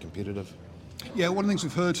group that's competitive. Yeah, one of the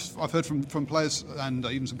things I've heard from players and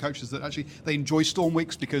even some coaches, that actually they enjoy Storm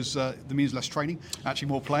weeks because there means less training, actually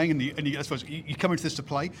more playing, and I suppose you come into this to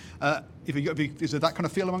play. Is there that kind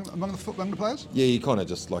of feel among the players? Yeah, you kind of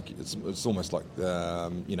just like it's almost like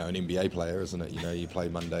an NBA player, isn't it? You play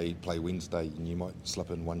Monday, play Wednesday, and you might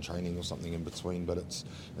slip in one training or something in between, but it's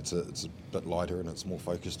a bit lighter and it's more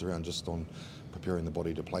focused around just on preparing the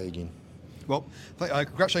body to play again. Well,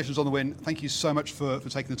 congratulations on the win. Thank you so much for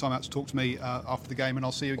taking the time out to talk to me after the game, and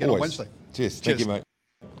I'll see you again on Wednesday. Cheers. Thank you, mate.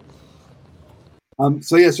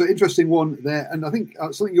 So interesting one there, and I think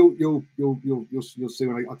something you'll see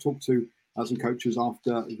when I talk to some coaches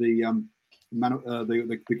after the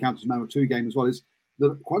Counters Manawatu 2 game as well, is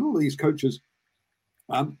that quite a lot of these coaches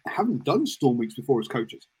haven't done Storm weeks before as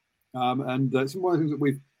coaches, and it's one of the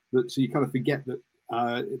things so you kind of forget that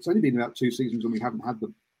it's only been about 2 seasons and we haven't had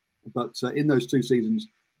them. But in those 2 seasons,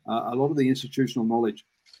 a lot of the institutional knowledge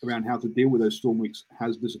around how to deal with those Storm weeks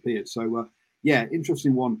has disappeared. So,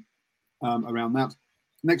 interesting one around that.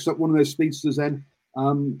 Next up, one of those speedsters then,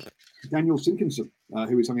 Daniel Sinkinson,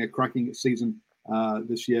 who is having a cracking season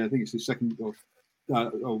this year. I think it's his second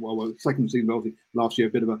season, obviously. Last year,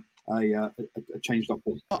 a bit of a changed up.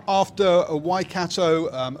 After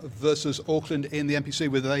Waikato versus Auckland in the NPC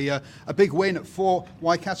with a big win for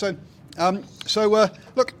Waikato.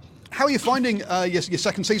 Look, how are you finding your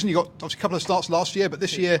second season? You got obviously a couple of starts last year, but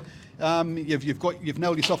this year you've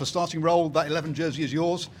nailed yourself a starting role. That 11 jersey is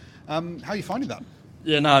yours. How are you finding that?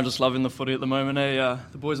 Yeah, no, I'm just loving the footy at the moment.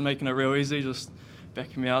 The boys are making it real easy, just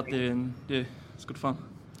backing me out there, and yeah, it's good fun.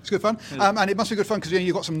 It's good fun, and it must be good fun because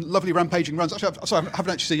you've got some lovely rampaging runs. Actually, I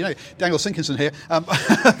haven't actually seen Daniel Sinkinson here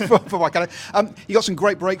for Waikato. You got some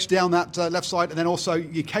great breaks down that left side, and then also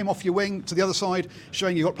you came off your wing to the other side,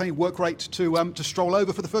 showing you got plenty of work rate to stroll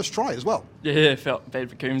over for the first try as well. Yeah, felt bad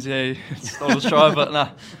for Coombs. Yeah, stole his try, but nah,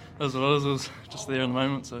 it was what it was. It was just there in the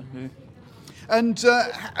moment. So yeah. And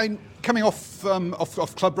coming off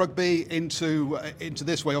club rugby into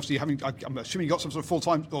this way, obviously I'm assuming you got some sort of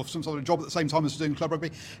full-time or some sort of job at the same time as doing club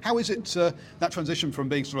rugby. How is it that transition from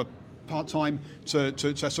being sort of part-time to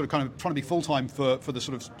sort of kind of trying to be full-time for the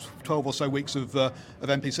sort of 12 or so weeks of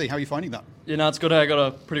NPC? How are you finding that? Yeah, no, it's good. I got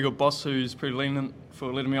a pretty good boss who's pretty lenient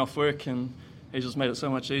for letting me off work, and he just made it so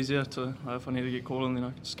much easier to, if I need to get called in, then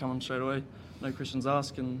I can just come on straight away, no questions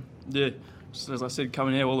asked, and yeah. Just as I said,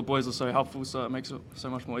 coming here, all the boys are so helpful, so it makes it so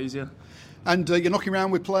much more easier. And you're knocking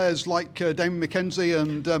around with players like Damon McKenzie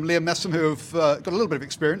and Liam Messam, who have got a little bit of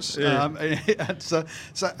experience. Yeah.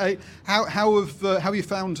 How have you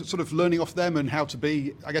found sort of learning off them and how to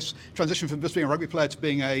be, I guess, transition from just being a rugby player to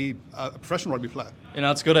being a professional rugby player?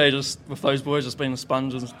 It's good, just with those boys, just being a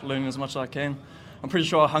sponge and learning as much as I can. I'm pretty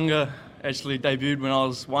sure Hunger actually debuted when I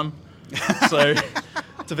was 1, so.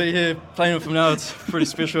 To be here playing with them now, it's pretty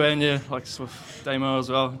special, and yeah, like with Damo as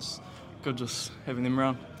well, it's good just having them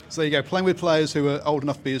around. So there you go, playing with players who are old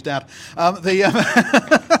enough to be his dad.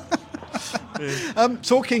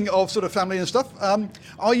 Talking of sort of family and stuff,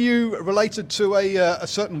 are you related to a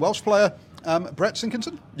certain Welsh player, Brett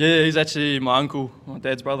Sinkinson? Yeah, he's actually my uncle, my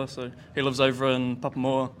dad's brother, so he lives over in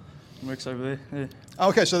Papamoa and works over there. Yeah.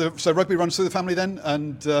 Okay, so rugby runs through the family then,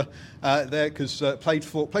 and there because played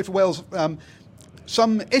for Wales.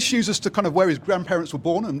 Some issues as to kind of where his grandparents were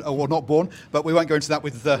born or not born, but we won't go into that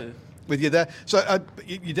with you there. So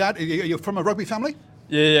your dad, you're from a rugby family?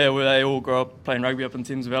 Yeah, they all grew up playing rugby up in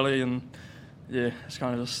Thames Valley, and yeah, it's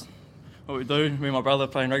kind of just what we do. Me and my brother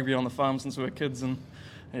playing rugby on the farm since we were kids, and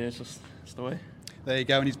yeah, it's the way. There you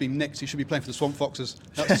go, and he's been nicked. He should be playing for the Swamp Foxes.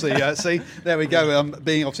 See, there we go.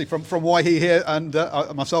 Being obviously from Waihi here and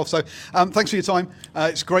myself. So thanks for your time.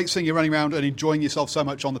 It's great seeing you running around and enjoying yourself so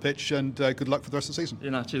much on the pitch, and good luck for the rest of the season.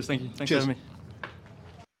 Yeah, cheers. Thank you. Thanks cheers. for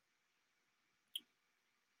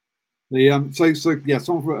having me.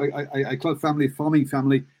 Someone for a club family, farming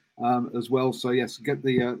family as well. So yes, get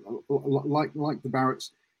the like the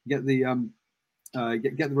Barretts, get the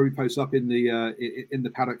rugby posts up in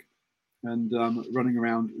the paddock. And running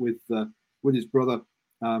around with his brother,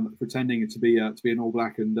 pretending to be an All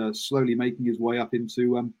Black, and slowly making his way up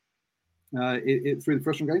into through the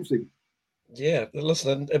professional game season. Yeah,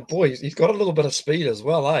 listen, and boy, he's got a little bit of speed as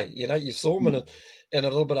well, eh? You saw him in a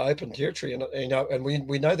little bit of open territory, and and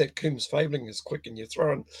we know that Coombs Fabling is quick, and you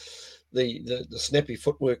throw in the snappy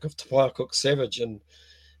footwork of Te Cook Savage, and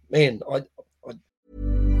man, I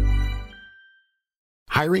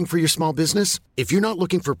Hiring for your small business? If you're not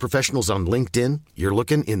looking for professionals on LinkedIn, you're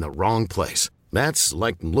looking in the wrong place. That's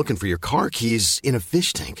like looking for your car keys in a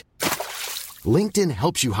fish tank. LinkedIn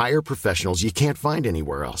helps you hire professionals you can't find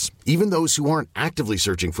anywhere else, even those who aren't actively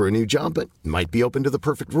searching for a new job but might be open to the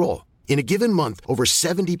perfect role. In a given month, over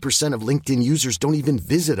 70% of LinkedIn users don't even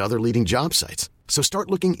visit other leading job sites. So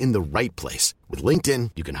start looking in the right place. With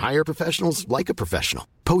LinkedIn, you can hire professionals like a professional.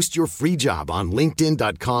 Post your free job on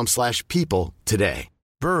linkedin.com/people today.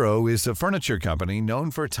 Burrow is a furniture company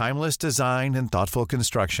known for timeless design and thoughtful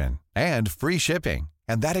construction and free shipping,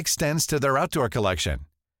 and that extends to their outdoor collection.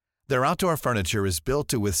 Their outdoor furniture is built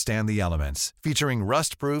to withstand the elements, featuring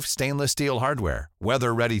rust-proof stainless steel hardware,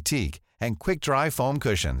 weather-ready teak, and quick-dry foam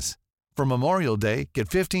cushions. For Memorial Day, get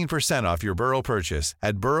 15% off your Burrow purchase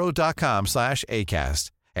at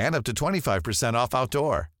burrow.com/acast and up to 25% off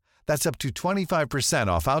outdoor. That's up to 25%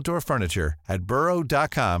 off outdoor furniture at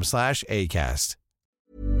burrow.com/acast.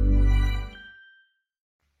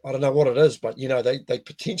 I don't know what it is, but, they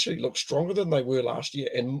potentially look stronger than they were last year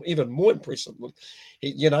and even more impressive. Both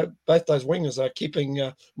those wingers are keeping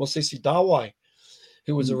Mosesi Dawai,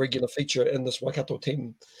 who was a regular feature in this Waikato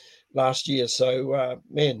team last year. So,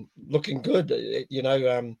 looking good.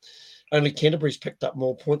 Only Canterbury's picked up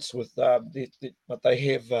more points with, but they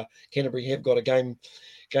have Canterbury have got a game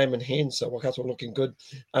in hand. So Waikato looking good,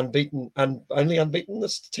 unbeaten, and only unbeaten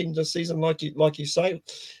this team this season, like you say,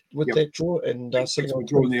 with that draw and sitting on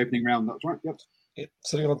draw in the opening round. That's right. Yep.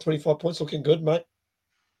 Sitting on 25 points, looking good, mate.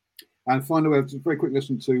 And finally, we have a very quick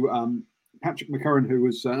listen to Patrick McCurran, who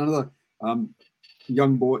was another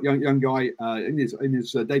young guy in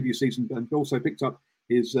his debut season, and also picked up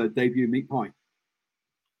his debut meat pie.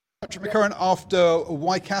 Patrick McCurran after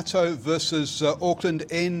Waikato versus Auckland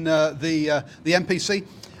in the MPC,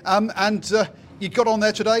 and you got on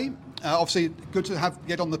there today. Obviously, good to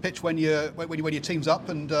get on the pitch when your team's up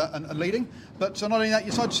and leading. But not only that,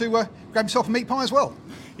 you decided to grab yourself a meat pie as well.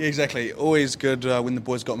 Yeah, exactly. Always good when the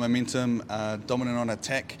boys got momentum, dominant on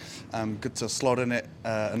attack. Good to slot in at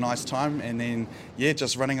a nice time, and then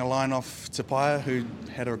just running a line off Tapaya, who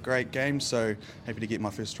had a great game. So happy to get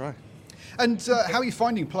my first try. And how are you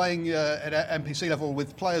finding playing at MPC level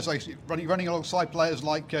with players running alongside players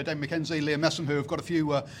like Dave McKenzie, Liam Messam, who have got a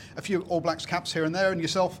few All Blacks caps here and there, and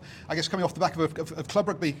yourself, I guess, coming off the back of club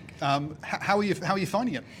rugby? How are you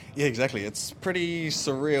finding it? Yeah, exactly. It's pretty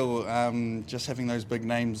surreal just having those big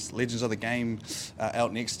names, legends of the game,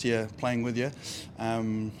 out next to you, playing with you,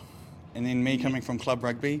 and then me coming from club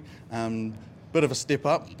rugby, bit of a step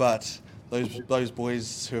up, but those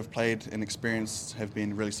boys who have played and experienced have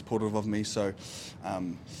been really supportive of me, so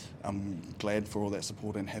I'm glad for all that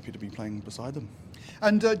support and happy to be playing beside them.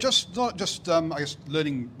 And not just I guess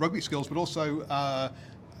learning rugby skills, but also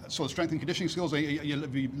sort of strength and conditioning skills. You're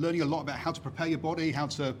learning a lot about how to prepare your body, how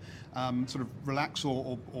to sort of relax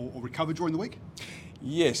or recover during the week.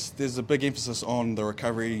 Yes, there's a big emphasis on the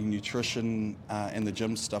recovery, nutrition, and the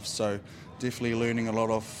gym stuff. So definitely learning a lot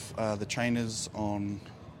of the trainers on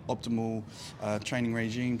optimal training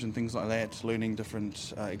regimes and things like that, learning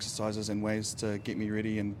different exercises and ways to get me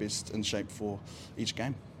ready and best in shape for each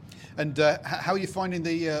game. And how are you finding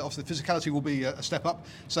obviously the physicality will be a step up,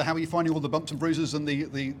 so how are you finding all the bumps and bruises and the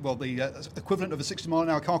equivalent of a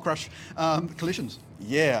 60-mile-an-hour car crash collisions?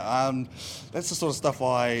 Yeah, that's the sort of stuff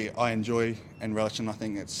I enjoy and relish, and I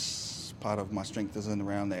think it's part of my strength is in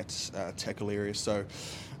around that tackle area, so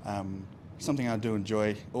something I do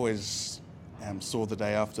enjoy, always sore the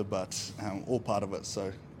day after, but all part of it,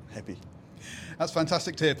 so happy. That's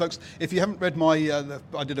fantastic to hear, folks. If you haven't read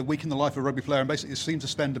I did a week in the life of a rugby player, and basically seemed to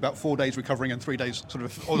spend about 4 days recovering and 3 days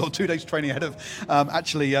or 2 days training ahead of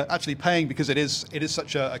actually paying, because it is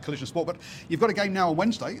such a collision sport. But you've got a game now on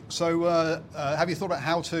Wednesday, so have you thought about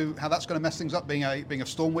how that's going to mess things up, being a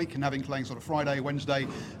storm week and playing sort of Friday, Wednesday,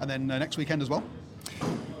 and then next weekend as well?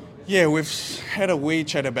 Yeah, we've had a wee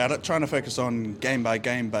chat about it, trying to focus on game by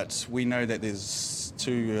game, but we know that there's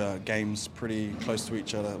 2 games pretty close to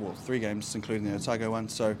each other, well, 3 games, including the Otago one,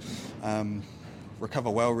 so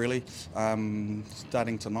recover well, really.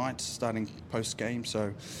 Starting tonight, starting post-game,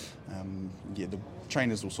 so the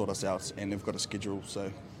trainers will sort us out, and they've got a schedule,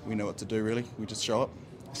 so we know what to do, really. We just show up.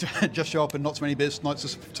 Just show up and not so many beers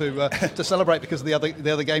nights to celebrate because of the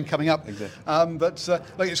other game coming up. Exactly. But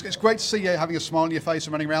it's great to see you having a smile on your face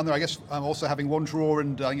and running around there. I guess also having 1 draw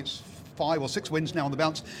and I think it's 5 or 6 wins now on the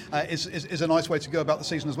bounce is a nice way to go about the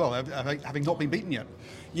season as well, having not been beaten yet.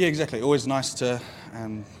 Yeah, exactly. Always nice to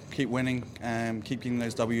keep winning and keep getting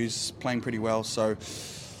those W's, playing pretty well. So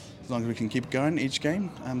as long as we can keep going each game,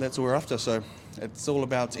 that's all we're after. So it's all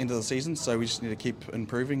about the end of the season. So we just need to keep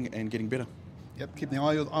improving and getting better. Yep, keeping the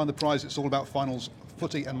eye on the prize. It's all about finals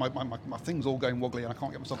footy, and my thing's all going wobbly, and I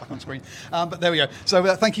can't get myself back on screen. But there we go. So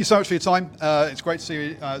thank you so much for your time. It's great to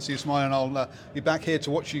see you smile, and I'll be back here to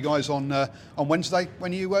watch you guys on Wednesday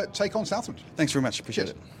when you take on Southland. Thanks very much. Appreciate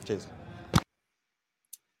it. Cheers.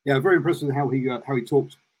 Yeah, very impressed with how he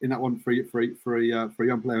talked in that one for a young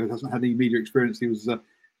player who hasn't had any media experience. He was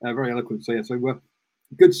very eloquent. So yeah,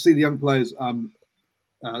 good to see the young players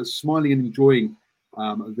smiling and enjoying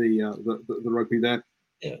the rugby there.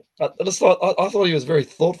 Yeah, but I thought he was very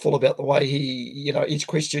thoughtful about the way he, each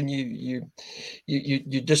question you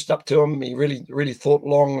dished up to him. He really thought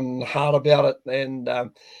long and hard about it, and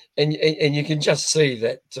you can just see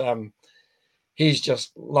that he's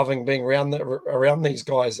just loving being around these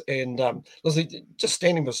guys. And listen, just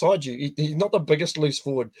standing beside you, he's not the biggest loose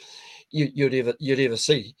forward you'd ever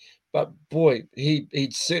see, but boy,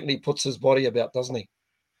 he certainly puts his body about, doesn't he?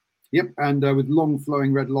 Yep, and with long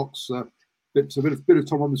flowing red locks. It's a bit of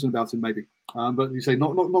Tom Robinson about him, maybe. But you say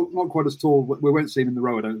not quite as tall. We won't see him in the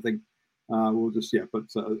row, I don't think. We'll just but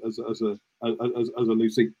as a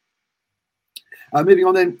Lucy. Moving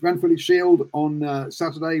on then, Ranfurly Shield on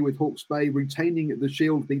Saturday with Hawke's Bay retaining the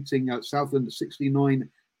Shield, beating Southland 69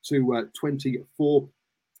 to 24.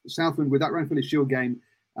 Southland with that Ranfurly Shield game,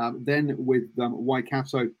 then with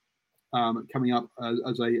Waikato coming up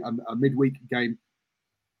as a midweek game.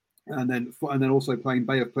 And then also playing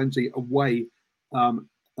Bay of Plenty away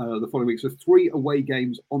the following week. So 3 away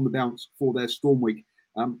games on the bounce for their Storm Week,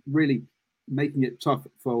 really making it tough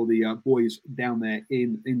for the boys down there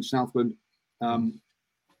in Southland. Scott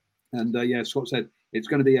said it's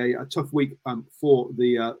going to be a tough week for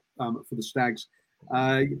the Stags.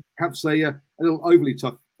 Perhaps a little overly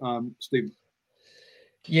tough, Stephen.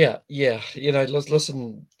 Yeah.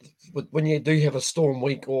 Listen, when you do have a Storm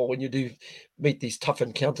Week, or when you do meet these tough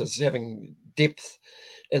encounters, having depth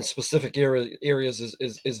in specific areas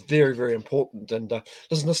is very, very important. And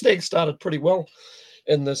listen, the Stags started pretty well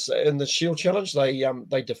in the Shield Challenge.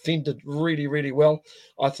 They defended really, really well,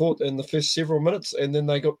 I thought, in the first several minutes, and then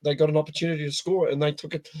they got an opportunity to score, and they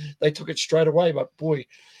took it straight away. But boy,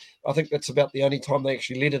 I think that's about the only time they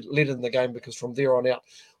actually led in the game, because from there on out,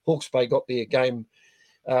 Hawke's Bay got their game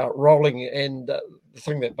rolling. And the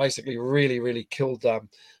thing that basically really, really killed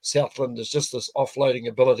Southland is just this offloading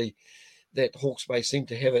ability that Hawke's Bay seem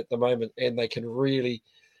to have at the moment, and they can really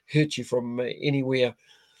hurt you from anywhere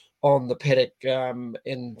on the paddock. And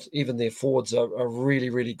even their forwards are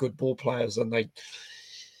really, really good ball players, and they're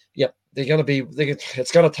going to be.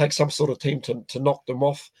 It's going to take some sort of team to knock them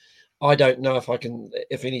off. I don't know if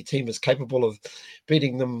any team is capable of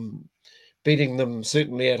beating them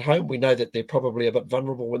certainly at home. We know that they're probably a bit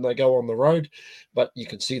vulnerable when they go on the road, but you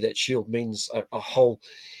can see that Shield means a whole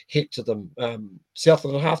heck to them.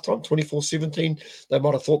 Southland at halftime, 24-17. They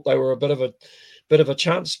might have thought they were a bit of a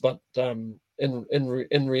chance, but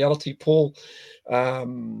in reality, Paul, I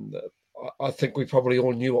think we probably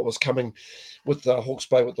all knew what was coming with Hawke's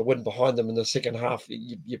Bay with the wind behind them in the second half.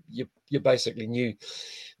 You basically knew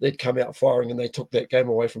they'd come out firing, and they took that game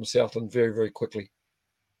away from Southland very, very quickly.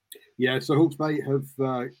 Yeah, so Hawke's Bay have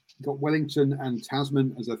got Wellington and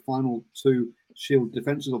Tasman as their final 2 Shield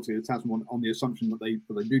defences. Obviously, the Tasman on the assumption that they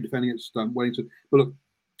do defend against Wellington. But look,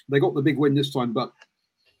 they got the big win this time, but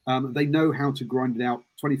they know how to grind it out.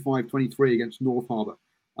 25-23 against North Harbour,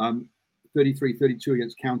 33-32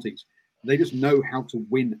 against Counties. They just know how to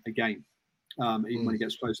win a game, even when it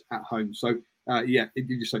gets close at home. So, you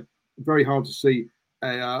just say very hard to see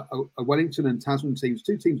a Wellington and Tasman teams,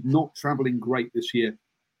 2 teams not travelling great this year.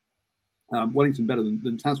 Wellington better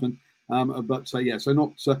than Tasman, so not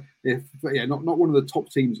one of the top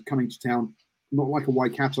teams coming to town. Not like a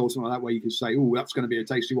Waikato or something like that, where you can say, "Oh, that's going to be a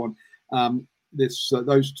tasty one."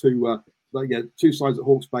 Those 2 sides at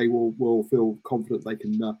Hawke's Bay will feel confident they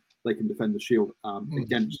can defend the Shield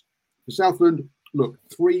against. For Southland, look,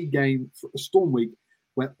 3 games, a Storm Week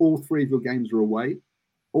where all 3 of your games are away.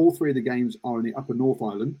 All 3 of the games are in the Upper North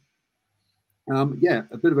Island. A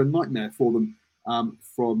bit of a nightmare for them. Not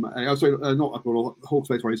Upper North, Hawke's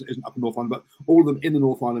Bay isn't Upper North Island, but all of them in the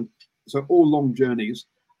North Island. So all long journeys,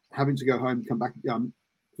 having to go home, come back. Some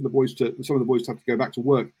of the boys have to go back to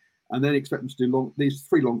work, and then expect them to do these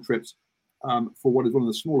 3 long trips for what is one of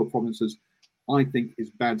the smaller provinces. I think is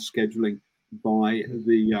bad scheduling by New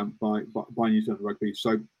Zealand Rugby.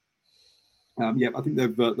 So I think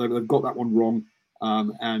they've got that one wrong,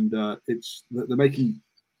 and they're making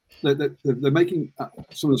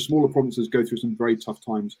some of the smaller provinces go through some very tough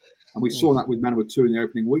times, and we saw that with Manawatu in the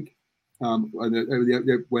opening week,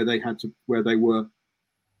 where they were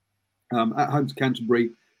at home to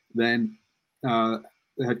Canterbury. Then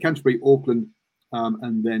they had Canterbury, Auckland,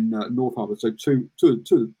 and then North Harbour. So two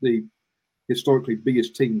of the historically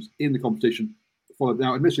biggest teams in the competition followed.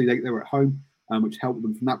 Now, admittedly, they were at home, which helped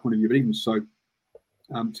them from that point of view. But even so,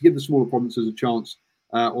 to give the smaller provinces a chance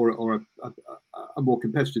or a more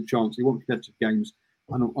competitive chance, you want competitive games.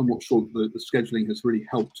 And I'm not sure that the scheduling has really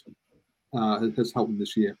helped. Has helped them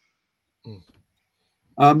this year.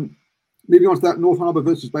 Moving on to that, North Harbour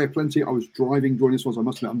versus Bay of Plenty. I was driving during this one, so I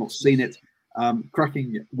must admit I've not seen it.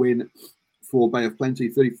 Cracking win for Bay of Plenty,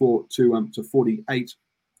 34 to 48.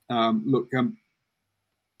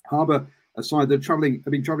 Harbour aside, they've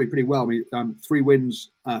been travelling pretty well. I mean, 3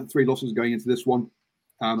 wins, 3 losses going into this one.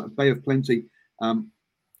 Bay of Plenty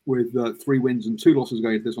with 3 wins and 2 losses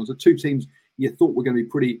going into this one. So 2 teams you thought were going to be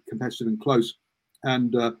pretty competitive and close,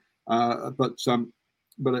 and but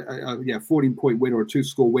 14-point win or a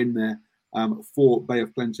 2-score win there for Bay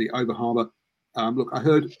of Plenty over Harbour. I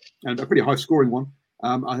heard, and a pretty high-scoring one.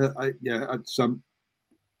 I heard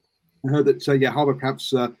that Harbour perhaps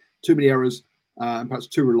too many errors and perhaps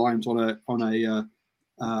too reliant on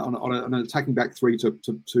an attacking back 3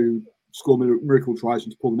 to score miracle tries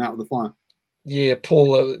and to pull them out of the fire. Yeah,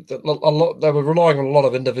 Paul. They were relying on a lot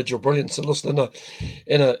of individual brilliance. And listen,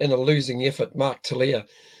 in a losing effort, Mark Talia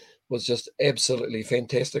was just absolutely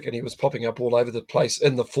fantastic, and he was popping up all over the place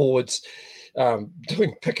in the forwards,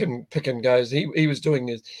 doing pick and goes. He was doing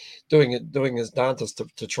his darndest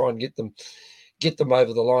to try and get them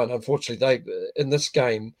over the line. Unfortunately, this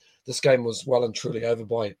game was well and truly over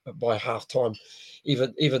by half time.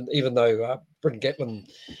 Even though Bryn Gatlin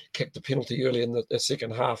kicked the penalty early in the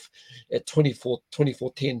second half at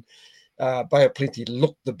 24-10, Bay of Plenty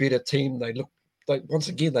looked the better team. They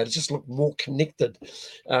just looked more connected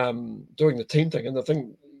doing the team thing. And the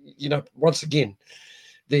thing, once again,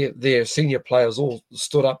 their senior players all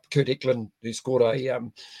stood up. Kurt Eklund, who scored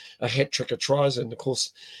a hat trick of tries, and of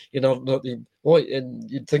course,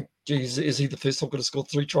 and you'd think, geez, is he the first hooker to score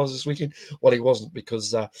 3 tries this weekend? Well, he wasn't,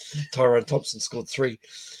 because Tyrone Thompson scored three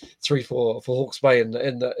for Hawke's Bay in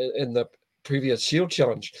the previous Shield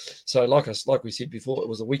Challenge. So, like we said before, it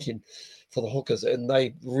was a weekend for the Hookers, and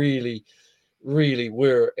they really, really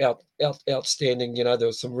were outstanding. There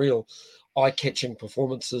was some real eye-catching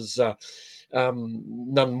performances.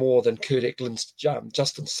 None more than Kurt Eklund's.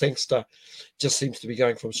 Justin Sangster just seems to be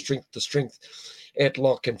going from strength to strength at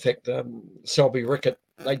lock. In fact, Selby Rickett,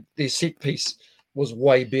 their set piece was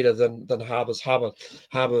way better than Harbour's. Harbour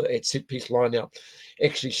at set piece line out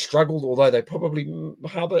actually struggled, although they probably,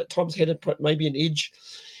 Harbour at times had maybe an edge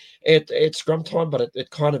at scrum time, but it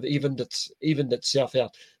kind of evened itself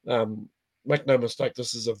out. Make no mistake,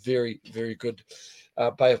 this is a very, very good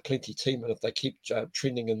Bay of Plenty team, and if they keep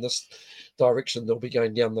trending in this direction, they'll be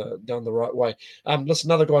going down the right way. Listen,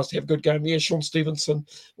 other guys to have a good game. Yeah, Sean Stevenson.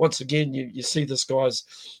 Once again, you see this guy's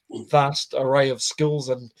vast array of skills,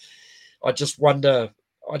 and I just wonder.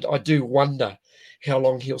 I do wonder how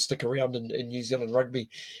long he'll stick around in New Zealand rugby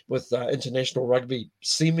with international rugby.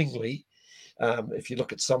 Seemingly, if you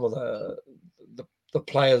look at some of the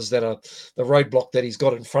players that are the roadblock that he's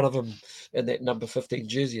got in front of him in that number 15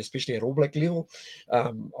 jersey, especially at All Black level,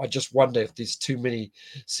 I just wonder if there's too many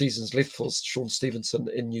seasons left for Sean Stevenson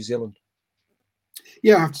in New Zealand.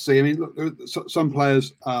 Yeah, I have to say. I mean, look, there are some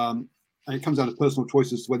players, and it comes down to personal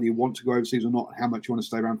choices whether you want to go overseas or not, how much you want to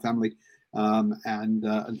stay around family,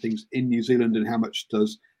 and things in New Zealand, and how much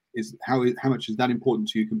is that important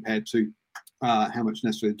to you compared to how much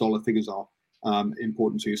necessarily dollar figures are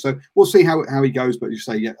important to you. So we'll see how he goes. But you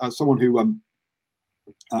say, someone who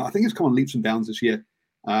I think has come on leaps and bounds this year.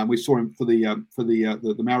 We saw him for the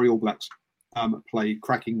Maori All Blacks play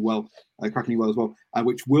cracking well as well,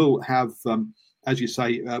 which will have, as you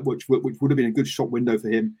say, which would have been a good shop window for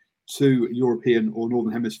him to European or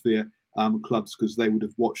Northern Hemisphere clubs, because they would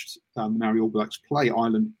have watched the Maori All Blacks play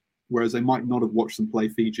Ireland, whereas they might not have watched them play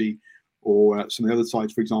Fiji or some of the other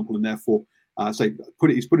sides, for example, and therefore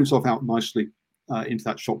he's put himself out nicely into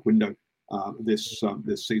that shop window this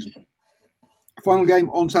season. Final game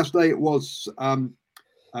on Saturday was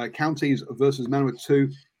Counties versus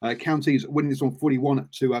Manawatu. Counties winning this one 41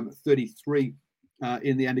 to 33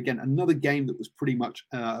 in the end. Again, another game that was pretty much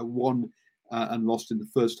won and lost in the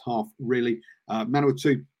first half, really.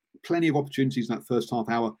 Manawatu, plenty of opportunities in that first half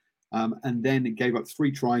hour, and then it gave up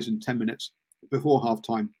 3 tries in 10 minutes before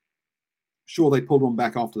half-time. Sure, they pulled one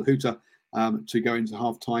back after the hooter to go into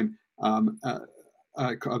half-time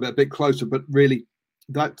a bit closer, but really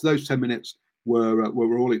those 10 minutes were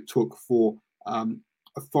all it took for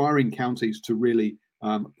firing Counties to really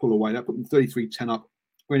pull away. That put them 33-10 up,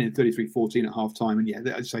 went in 33-14 at half-time, and yeah,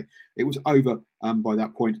 I'd say it was over by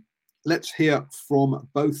that point. Let's hear from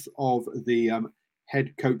both of the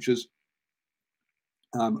head coaches.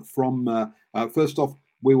 First off,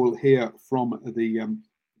 we will hear from the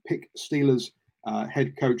Pick Steelers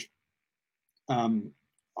head coach,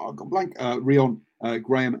 I've gone blank, Rion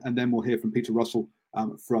Graham, and then we'll hear from Peter Russell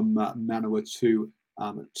from Manawa 2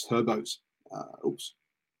 Turbos. Oops,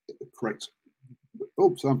 correct.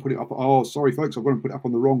 Oops, I'm putting it up. Oh, sorry, folks, I've got to put it up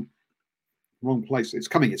on the wrong place. It's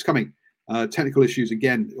coming. Technical issues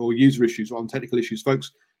again, or user issues on technical issues,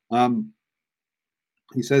 folks.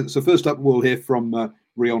 He says, so first up, we'll hear from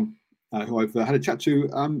Rion, who I've had a chat to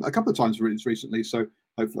a couple of times recently, so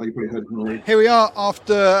hopefully you've probably heard him already. Here we are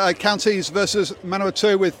after Counties versus Manawa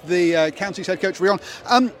 2 with the Counties head coach Rion.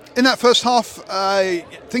 In that first half,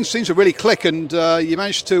 things seemed to really click, and you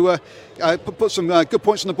managed to put some good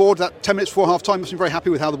points on the board. That 10 minutes before half time, must be very happy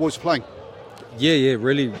with how the boys are playing. Yeah,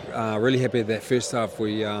 really happy with that first half.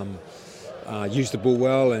 We used the ball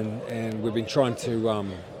well, and we've been trying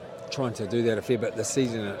to do that a fair bit this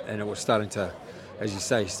season, and it was starting to, as you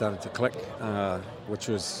say, click, which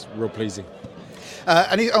was real pleasing.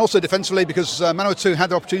 And also defensively, because Manawa 2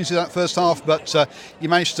 had the opportunity in that first half, but you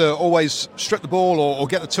managed to always strip the ball or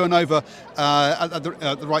get the turnover at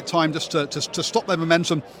the right time, just to stop their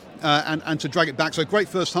momentum and to drag it back. So great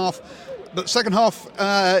first half, but second half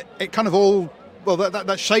it kind of all, well,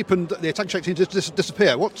 that shape and the attack shape seemed to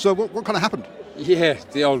disappear. What kind of happened? Yeah,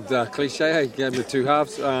 the old cliche, game of two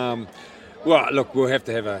halves. Well, look, we'll have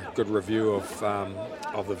to have a good review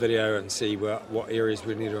of the video and see what areas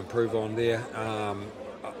we need to improve on there.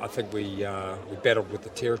 I think we battled with the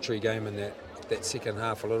territory game in that second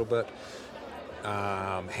half a little bit.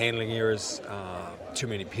 Handling errors, too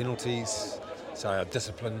many penalties, so our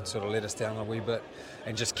discipline sort of let us down a wee bit,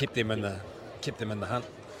 and just kept them in the hunt.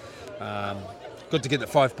 Good to get the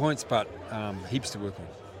 5 points, but heaps to work on.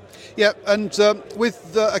 Yeah, and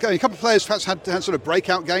with a couple of players perhaps had sort of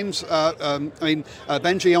breakout games.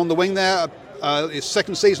 Benji on the wing there, his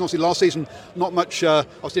second season, obviously last season, not much,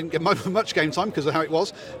 obviously didn't get much game time because of how it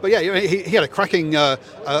was. But yeah, he had a cracking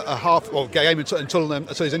half or game until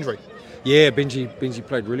his injury. Yeah, Benji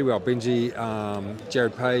played really well. Benji,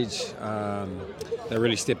 Jared Page, they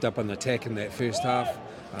really stepped up on the attack in that first half.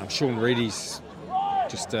 Sean Reedy's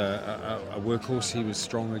just a workhorse. He was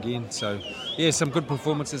strong again. So, yeah, some good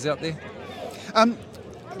performances out there.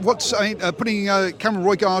 Putting Cameron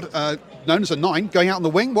Roygaard, known as a 9, going out on the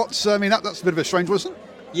wing, that's a bit of a strange one, isn't it?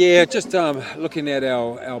 Yeah, just looking at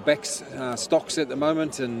our backs stocks at the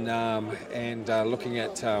moment, and looking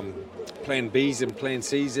at plan Bs and plan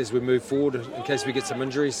Cs as we move forward in case we get some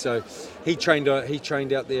injuries. So he trained out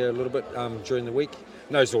there a little bit during the week.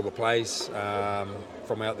 Knows all the plays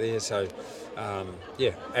from out there. So and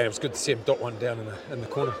it was good to see him dot one down in the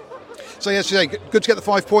corner. So yes, good to get the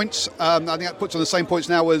 5 points. I think that puts on the same points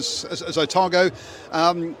now as Otago.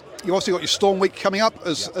 You've also got your Storm week coming up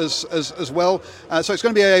as well. So it's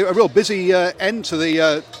going to be a real busy end to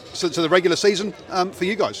the regular season for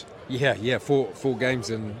you guys. Yeah, four games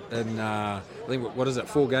in I think, what is it,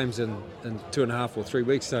 4 games in 2.5 or 3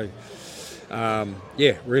 weeks. So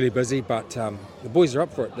really busy, but the boys are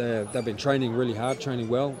up for it. They've been training really hard, training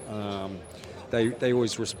well. They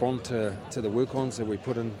always respond to the work-ons that we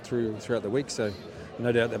put in throughout the week, so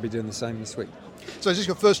no doubt they'll be doing the same this week. So is this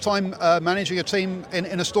your first time managing a team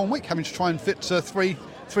in a Storm week, having to try and fit three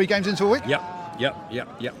games into a week?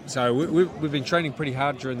 Yep. So we've been training pretty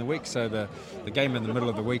hard during the week, so the game in the middle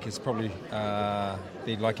of the week has probably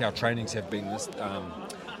been like our trainings have been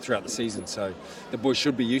throughout the season, so the boys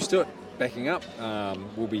should be used to it. Backing up,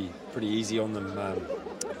 we'll be pretty easy on them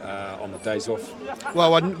on the days off.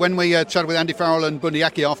 Well, when we chatted with Andy Farrell and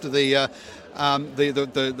Bundyaki after the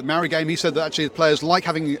Maori game, he said that actually the players like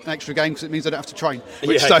having an extra game because it means they don't have to train.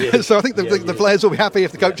 So I think the players will be happy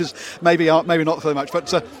if the coaches maybe not so much. But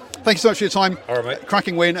thank you so much for your time. All right, mate.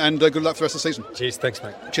 Cracking win, and good luck for the rest of the season. Cheers. Thanks,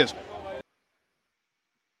 mate. Cheers.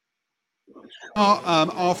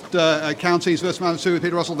 After Counties versus Manawa 2 with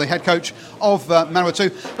Peter Russell, the head coach of Manawa 2.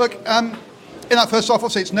 Look, in that first half,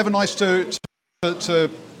 obviously it's never nice to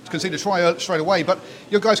concede a try straight away, but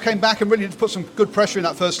your guys came back and really put some good pressure in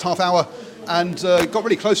that first half hour and got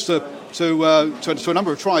really close to a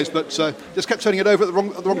number of tries, but just kept turning it over at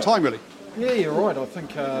the wrong time, really. Yeah, you're right. I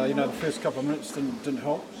think the first couple of minutes didn't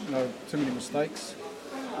help. Too many mistakes,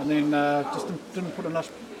 and then just didn't put enough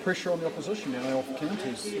pressure on the opposition. Off the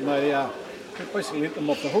Counties, and they basically let them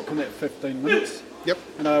off the hook in that 15 minutes. Yep.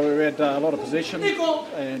 We had a lot of possession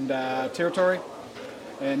and territory,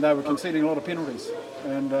 and they were conceding a lot of penalties,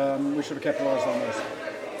 and we should have capitalised on those.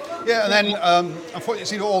 Yeah, and then unfortunately it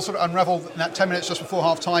seemed to all sort of unravel in that 10 minutes just before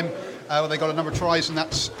half time, where they got a number of tries, and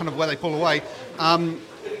that's kind of where they pull away.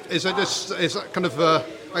 Is that kind of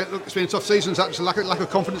look, it's been a tough season? Is that just a lack of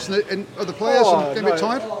confidence in other players and getting a bit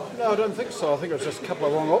tired? No, I don't think so. I think it was just a couple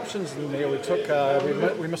of wrong options in there. We took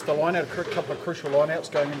we missed a line out, a couple of crucial line outs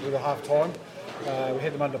going into the half time. We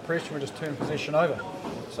had them under pressure and we just turned possession over.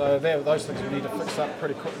 So those things we need to fix up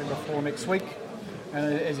pretty quickly before next week.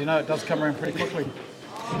 And as you know, it does come around pretty quickly.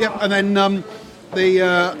 Yeah, and then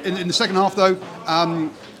in the second half though,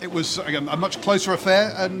 it was again a much closer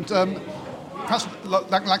affair, and perhaps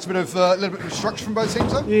lacks a little bit of structure from both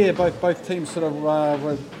teams though. Yeah, both teams sort of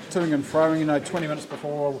were toing and froing. 20 minutes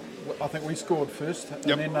before, I think we scored first, and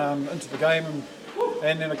then into the game,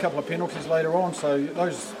 and then a couple of penalties later on. So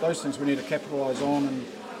those things we need to capitalise on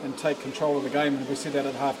and take control of the game. And we said that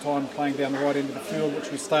at half time, playing down the right end of the field,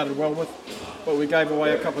 which we started well with, but we gave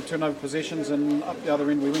away a couple of turnover possessions, and up the other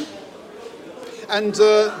end we went. And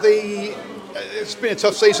it's been a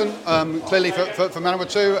tough season, clearly for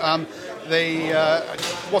Manawatu. They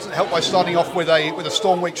wasn't helped by starting off with a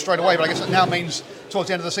storm week straight away, but I guess it now means towards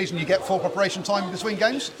the end of the season you get full preparation time between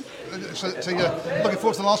games. So you're looking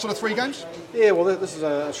forward to the last sort of 3 games? Yeah, well, this is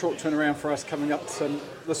a short turnaround for us coming up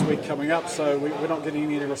this week coming up, so we're not getting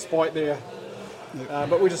any respite there.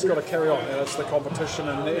 But we just got to carry on. It's the competition,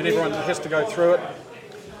 and everyone has to go through it.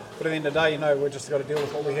 But at the end of the day, we've just got to deal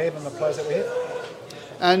with what we have and the players that we have.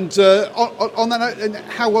 And on that note,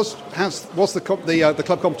 how was the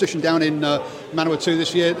club competition down in Manawatu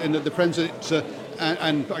this year in the Prem,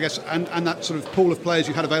 and I guess and that sort of pool of players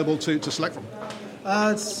you had available to select from?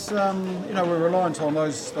 It's we're reliant on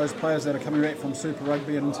those players that are coming back from Super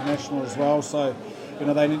Rugby and International as well. So they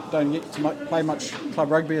don't get to play much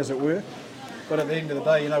club rugby as it were. But at the end of the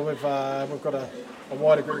day, we've got a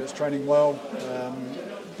wider group that's training well.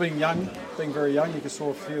 Being very young, you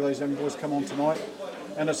saw a few of those young boys come on tonight.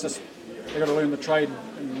 And it's just, they've got to learn the trade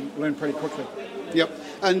and learn pretty quickly. Yep.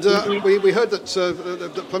 And we heard that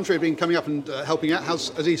Plumtree had been coming up and helping out.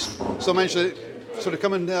 Has he still managed to sort of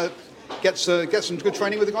come and get some good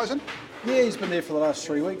training with the guys then? Yeah, he's been there for the last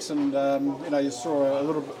 3 weeks, and you saw a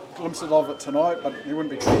little glimpse of it tonight, but he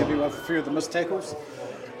wouldn't be too happy with a few of the missed tackles.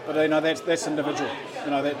 But that's individual.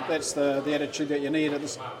 That's the attitude that you need at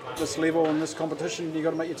this level in this competition. You got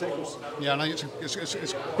to make your tackles. Yeah, no, it's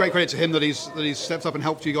great credit to him that he's stepped up and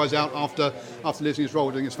helped you guys out after losing his role.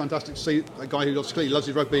 I think it's fantastic to see a guy who obviously loves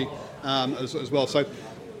his rugby as well. So,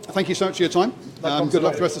 thank you so much for your time. Good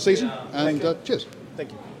luck for the rest of the season, and cheers.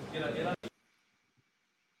 Thank you.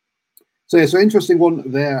 So interesting one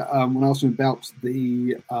there when I asked him about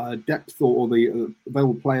the depth or the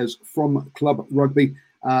available players from club rugby.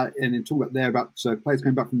 And then talk about players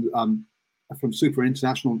coming back from Super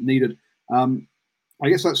International needed. I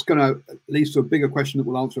guess that's going to lead to a bigger question that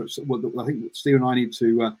we'll answer. I think Steve and I need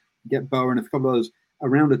to get Boa and a couple of others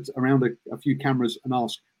around a few cameras and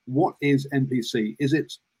ask, what is NPC? Is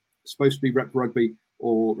it supposed to be rep rugby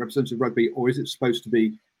or representative rugby, or is it supposed to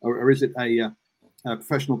be, or is it a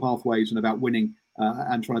professional pathways and about winning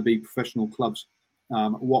and trying to be professional clubs?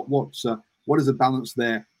 What is the balance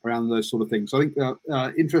there around those sort of things? So I think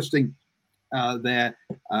interesting there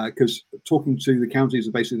because talking to the counties,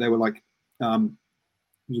 basically they were like, there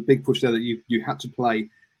was a big push there that you had to play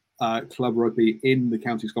club rugby in the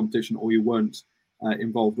counties competition, or you weren't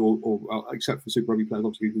involved, or except for Super Rugby players,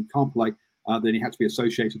 obviously who can't play, then you had to be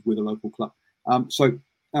associated with a local club.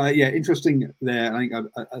 Interesting there. I think a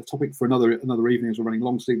topic for another evening as we're running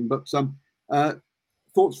long, Stephen. But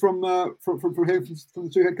thoughts from the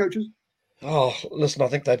two head coaches? Oh, listen, I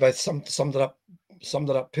think they both summed it up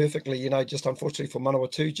perfectly. Just unfortunately for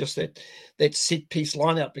Manawatu, just that set piece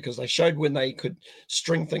line out, because they showed when they could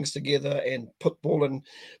string things together and put ball in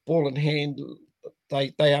hand.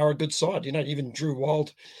 They are a good side. Even Drew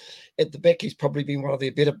Wild at the back, he's probably been one of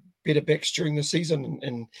their better backs during the season,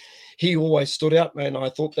 and he always stood out, man. I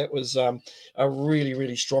thought that was a really,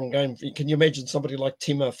 really strong game. Can you imagine somebody like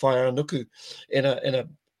Tima Whaianuku in a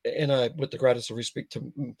with the greatest of respect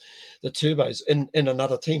to the Turbos in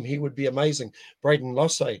another team? He would be amazing. Braden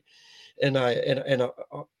Losse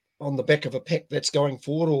on the back of a pack that's going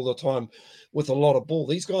forward all the time with a lot of ball.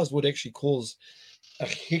 These guys would actually cause a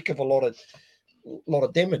heck of a lot of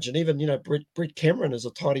damage. And even Brett Cameron is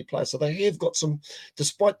a tidy player, so they have got some,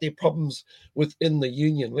 despite their problems within the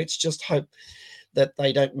union. Let's just hope that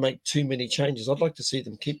they don't make too many changes. I'd like to see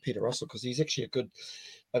them keep Peter Russell, because he's actually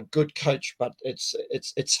a good coach, but it's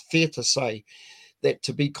fair to say that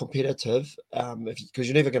to be competitive, because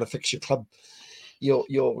you're never going to fix your club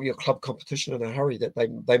competition in a hurry, that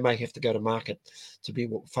they may have to go to market to be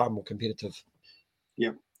far more competitive.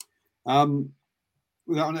 Yeah. So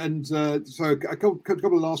a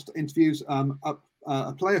couple of last interviews. A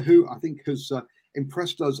player who I think has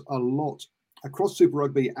impressed us a lot across Super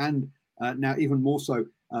Rugby and now even more so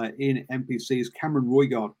in NPC is Cameron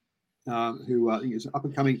Roigard, who I think is an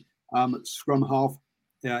up-and-coming scrum half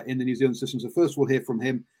in the New Zealand system. So first we'll hear from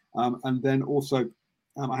him, and then also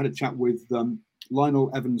I had a chat with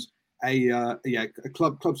Lionel Evans, a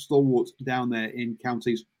club stalwart down there in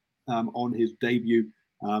counties on his debut.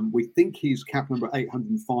 We think he's cap number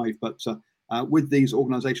 805, but with these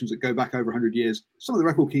organisations that go back over 100 years, some of the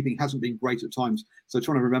record keeping hasn't been great at times. So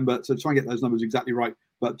trying to remember, so try and get those numbers exactly right.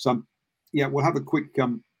 But we'll have a quick.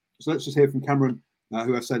 So let's just hear from Cameron,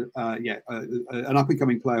 who I said, an up and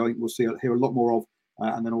coming player. I think we'll hear a lot more of,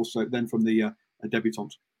 and then from the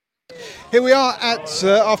debutante. Here we are at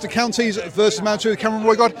after counties versus Manawatu, Cameron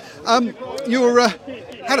Roigard. You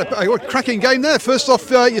had a cracking game there. First off,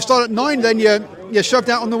 you start at 9, then you shoved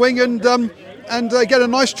out on the wing and get a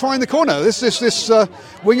nice try in the corner. This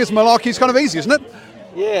wingers malarkey is kind of easy, isn't it?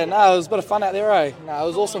 Yeah, no, it was a bit of fun out there, eh? No, it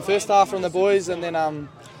was awesome first half from the boys, and then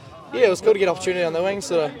it was cool to get opportunity on the wing,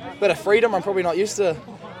 so a bit of freedom. I'm probably not used to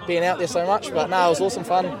being out there so much, but no, it was awesome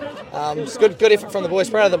fun. It's good effort from the boys,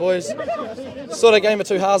 proud of the boys. Sort of game of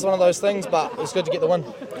two halves, one of those things, but it was good to get the win.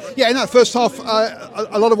 Yeah, in that first half,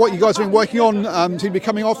 a lot of what you guys have been working on seemed to be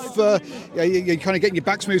coming off. You're kind of getting your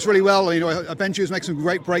backs moves really well. You know, Benji was making some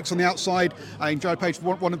great breaks on the outside. Jared Page,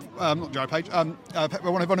 one of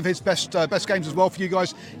his best games as well for you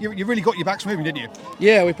guys. You really got your backs moving, didn't you?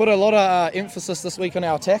 Yeah, we put a lot of emphasis this week on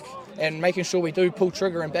our attack and making sure we do pull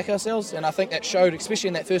trigger and back ourselves, and I think that showed, especially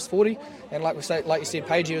in that first 40. And like you said,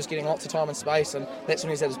 Pagey was getting lots of time and space, and that's when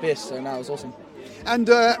he's at his best. So no, it was awesome. And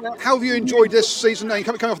how have you enjoyed this season? Now,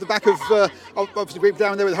 coming off the back of obviously we're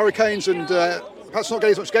down there with Hurricanes and perhaps not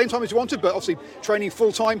getting as much game time as you wanted, but obviously training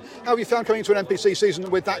full time. How have you found coming into an NPC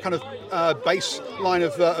season with that kind of baseline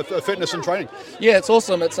of fitness and training? Yeah, it's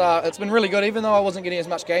awesome. It's been really good, even though I wasn't getting as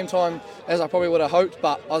much game time as I probably would have hoped.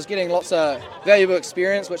 But I was getting lots of valuable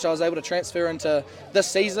experience, which I was able to transfer into this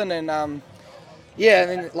season. And and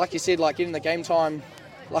then like you said, like getting the game time,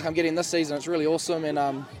 like I'm getting this season, it's really awesome. And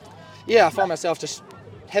I find myself just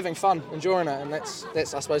having fun, enjoying it, and that's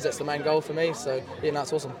I suppose that's the main goal for me. So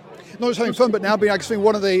it's awesome. Not just having fun, but now being actually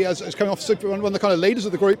one of the as coming off one of the kind of leaders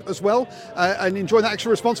of the group as well, and enjoying that extra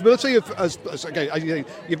responsibility of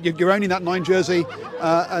you're owning that 9 jersey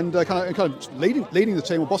and kind of leading the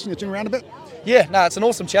team or bossing the team around a bit. Yeah, no, it's an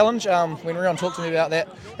awesome challenge. When Rion talked to me about that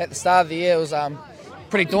at the start of the year, it was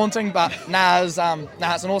pretty daunting, but it's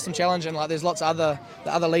an awesome challenge, and like there's lots of the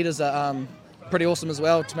other leaders that are pretty awesome as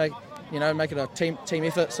well to make it a team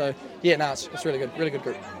effort. So it's really good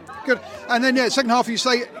group. Good. And then second half, you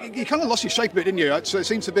say you kind of lost your shape a bit, didn't you? So it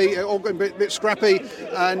seemed to be all going a bit scrappy,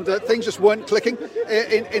 and things just weren't clicking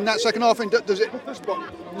in that second half. And does it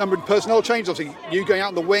number of personnel change? Obviously, you going out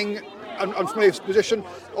on the wing, unfamiliar position,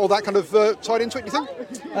 all that kind of tied into it. You think?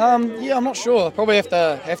 I'm not sure. Probably have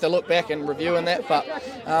to look back and review on that. But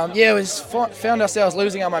we found ourselves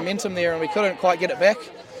losing our momentum there, and we couldn't quite get it back.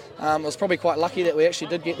 It was probably quite lucky that we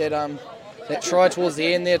actually did get that try towards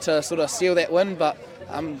the end there to sort of seal that win. But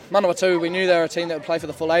Manawatu, we knew they were a team that would play for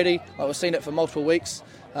the full 80. We've seen it for multiple weeks,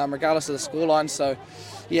 regardless of the scoreline. So,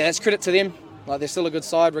 it's credit to them. Like they're still a good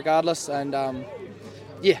side, regardless. And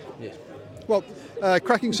Well,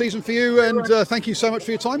 cracking season for you, and thank you so much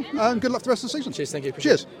for your time. Good luck for the rest of the season. Cheers, thank you.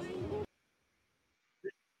 Cheers.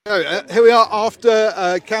 Here we are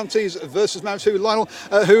after counties versus Manawatu. Lionel,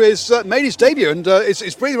 who has made his debut and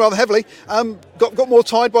is breathing rather heavily, got more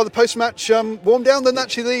tired by the post-match warm down than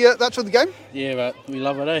actually the game. Yeah, but we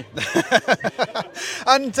love it, eh?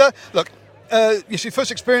 And look, it's your first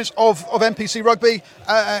experience of NPC rugby.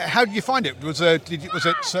 How did you find it? How do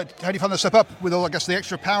you find the step up with all, I guess, the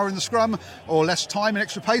extra power in the scrum or less time and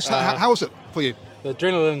extra pace? How was it for you? The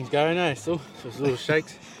adrenaline's going, eh? Still, so it's a little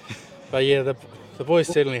shakes. But yeah, the boys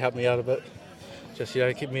certainly helped me out a bit. Just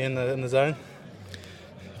keep me in the zone.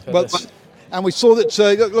 And we saw that.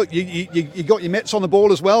 Look, you got your mitts on the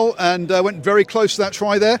ball as well, and went very close to that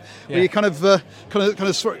try there. Yeah. Where you kind of,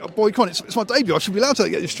 boy, come on, it's my debut. I should be allowed to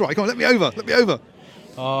get this strike. Come on, let me over.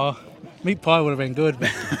 Oh, meat pie would have been good,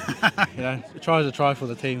 but try is a try for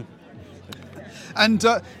the team. And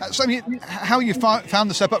how you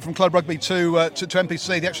found the step up from club rugby to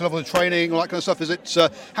NPC, the extra level of training, all that kind of stuff? Is it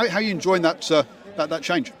how are you enjoying that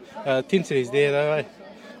change? Intensity's there though, eh?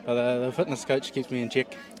 The fitness coach keeps me in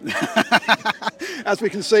check. As we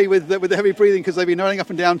can see with the heavy breathing, because they've been running up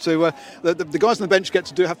and down to the guys on the bench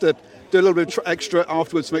have to do a little bit extra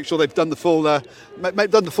afterwards to make sure they've done the full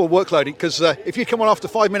workload. Because if you come on after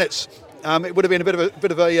 5 minutes, it would have been a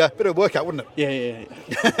bit of a workout, wouldn't it? Yeah.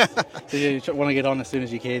 So you want to get on as soon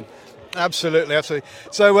as you can. Absolutely.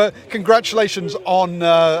 So, congratulations on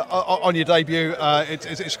your debut.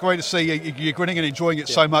 It's great to see you're grinning and enjoying it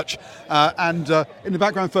so much. And in the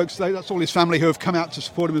background, folks, that's all his family who have come out to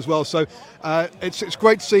support him as well. So, it's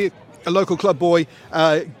great to see a local club boy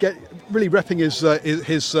get really repping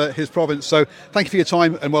his province. So, thank you for your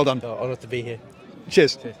time and well done. Honoured to be here.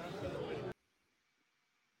 Cheers.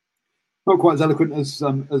 Not quite as eloquent as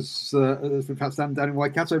perhaps down in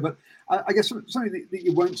Waikato, but I guess something that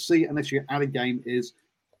you won't see unless you're at a game is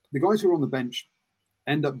the guys who are on the bench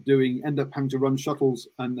end up having to run shuttles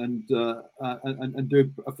and do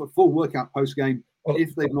a full workout post game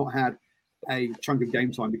if they've not had a chunk of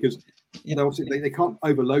game time, because obviously they can't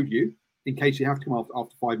overload you in case you have to come off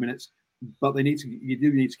after 5 minutes, but you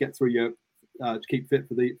do need to get through your to keep fit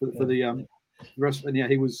for the rest. And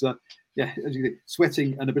he was as you say,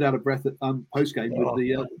 sweating and a bit out of breath at post game with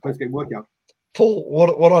the post game workout. Paul,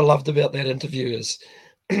 what I loved about that interview is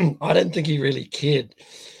I didn't think he really cared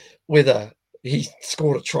whether he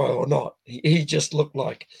scored a try or not. He just looked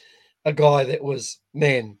like a guy that was,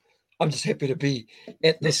 man, I'm just happy to be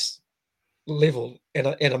at this level and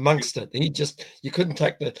amongst it. You couldn't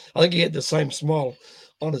take I think he had the same smile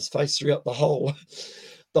on his face throughout the whole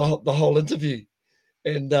interview.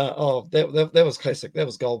 And that was classic. That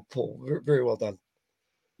was gold, Paul. Very, very well done.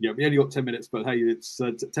 Yeah, we only got 10 minutes, but hey, it's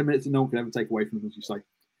 10 minutes that no one can ever take away from them, as you say,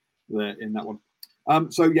 there in that one.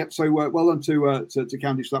 So well done to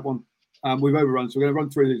Cavendish for that one. We've overrun, so we're going to run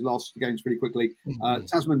through these last games pretty quickly.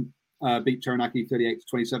 Tasman beat Taranaki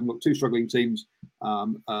 38-27. Got two struggling teams. A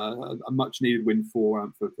much needed win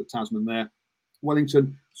for Tasman there.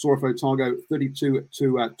 Wellington saw Otago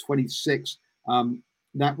 32-26.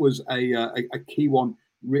 That was a key one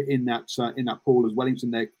in that pool, as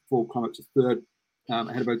Wellington there will climb up to third,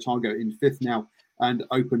 ahead of Otago in fifth now, and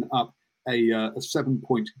open up a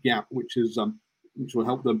 7-point gap, which will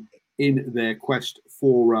help them in their quest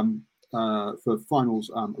for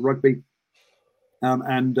finals rugby.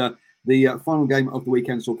 And the final game of the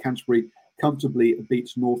weekend saw Canterbury comfortably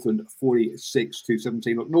beat Northland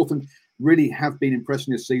 46-17. Look, Northland really have been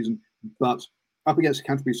impressing this season, but up against a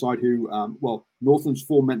Canterbury side who, Northland's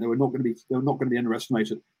form meant they were not going to be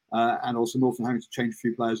underestimated, and also Northland having to change a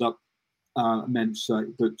few players up meant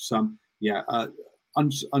that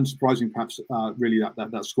unsurprising perhaps really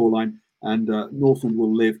that scoreline, and Northland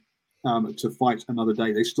will live to fight another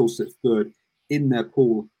day. They still sit third in their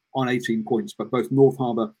pool on 18 points, but both North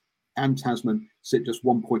Harbour and Tasman sit just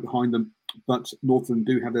 1 point behind them. But Northland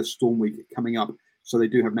do have their Storm Week coming up, so they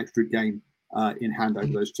do have an extra game in hand over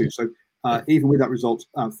those two. So even with that result,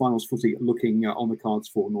 finals footy looking on the cards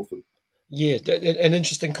for Northland. Yeah, an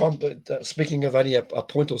interesting speaking of only a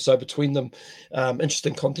point or so between them,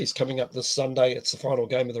 interesting contest coming up this Sunday. It's the final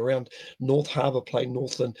game of the round. North Harbour play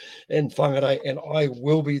Northland in Whangarei, and I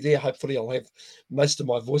will be there. Hopefully I'll have most of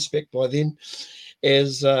my voice back by then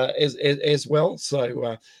as well.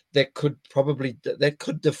 So that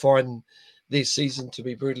could define their season, to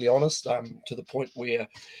be brutally honest, to the point where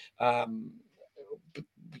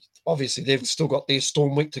obviously they've still got their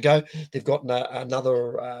Storm Week to go. They've got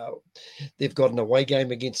they've got an away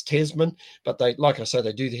game against Tasman, but they, like I say,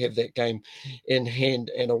 they do have that game in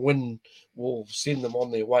hand, and a win will send them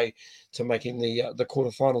on their way to making the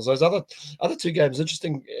quarterfinals. Those other two games,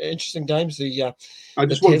 interesting games. I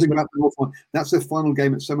just want to think about the North one. That's their final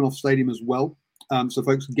game at Seminoff Stadium as well. So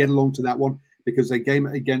folks, get along to that one, because their game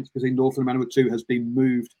against Northland and Manawatu has been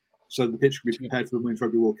moved, so the pitch can be prepared for the Women's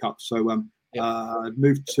Rugby World Cup. So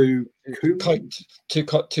moved to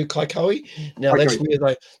Kaikoui. Now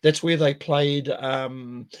that's where they played. I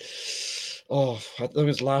think it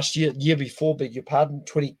was last year before, beg your pardon,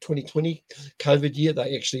 2020 COVID year.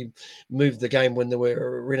 They actually moved the game when there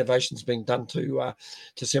were renovations being done to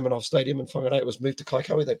Seminoff Stadium in Whangarei. It was moved to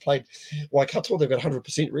Kaikoui. They played Waikato. They've got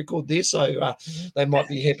 100% record there, so they might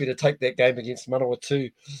be happy to take that game against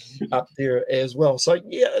Manawatu up there as well. So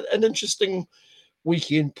yeah, an interesting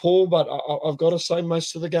weekend, Paul, but I've got to say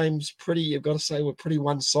most of the games were pretty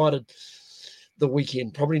one-sided the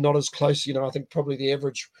weekend. Probably not as close. I think probably the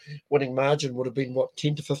average winning margin would have been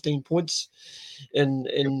 10 to 15 points in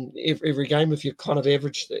every game if you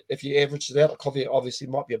average it out. Obviously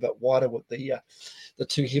might be a bit wider with the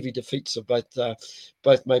two heavy defeats of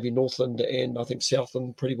both maybe Northland and I think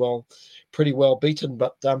Southland pretty well beaten.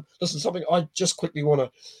 But listen, something I just quickly want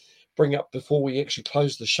to bring up before we actually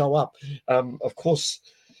close the show up. Of course,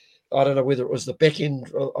 I don't know whether it was the back end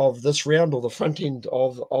of this round or the front end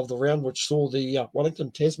of the round, which saw the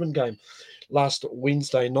Wellington Tasman game last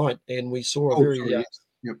Wednesday night, and we saw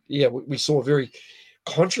we saw a very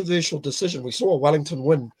controversial decision. We saw a Wellington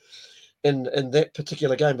win in that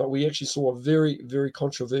particular game, but we actually saw a very, very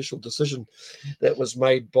controversial decision that was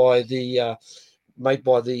made by the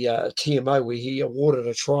TMO, where he awarded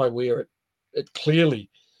a try where it clearly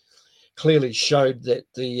showed that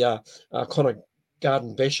the Connor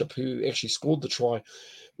Garden Bishop, who actually scored the try,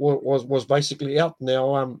 was basically out.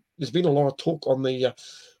 Now, there's been a lot of talk on the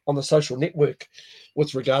social network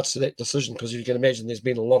with regards to that decision, because you can imagine there's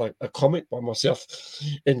been a lot of a comment by myself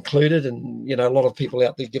included, and a lot of people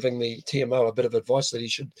out there giving the TMO a bit of advice that he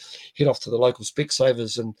should head off to the local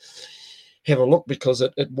Specsavers and have a look, because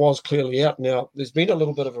it was clearly out. Now, there's been a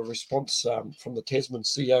little bit of a response from the Tasman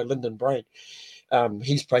CEO, Lyndon Brain.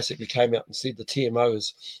 He's basically came out and said the TMO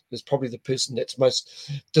is probably the person that's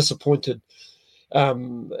most disappointed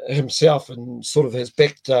himself, and sort of has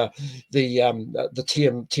backed the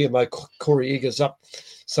TMO Corey Eggers up,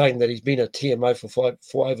 saying that he's been a TMO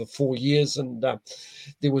for over 4 years, and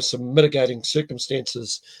there was some mitigating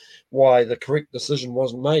circumstances why the correct decision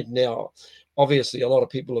wasn't made. Now, obviously, a lot of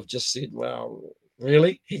people have just said, well,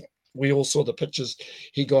 really? We all saw the pictures.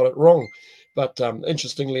 He got it wrong. But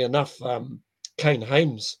interestingly enough, Kane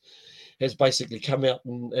Hames has basically come out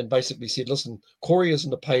and basically said, listen, Corey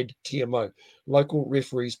isn't a paid TMO. Local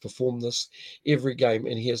referees perform this every game,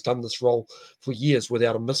 and he has done this role for years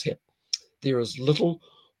without a mishap. There is little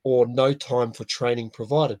or no time for training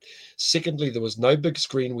provided. Secondly, there was no big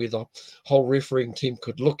screen where the whole refereeing team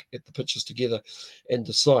could look at the pictures together and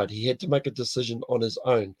decide. He had to make a decision on his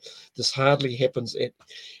own. This hardly happens at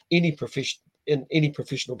any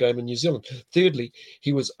professional game in New Zealand. Thirdly,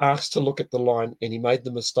 he was asked to look at the line, and he made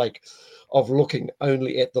the mistake of looking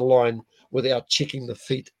only at the line without checking the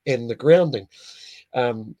feet and the grounding.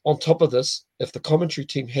 On top of this, if the commentary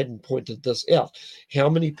team hadn't pointed this out, how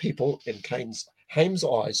many people in Hames'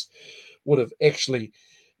 eyes would have actually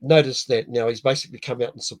noticed that? Now, he's basically come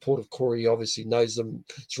out in support of Corey. He obviously knows him.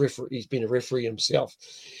 He's been a referee himself,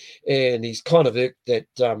 and he's kind of irked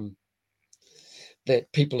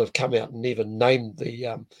that people have come out and never named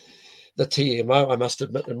the TMO. I must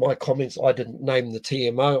admit, in my comments, I didn't name the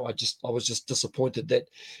TMO. I was just disappointed that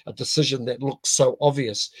a decision that looked so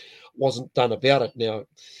obvious wasn't done about it. Now,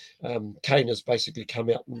 Kane has basically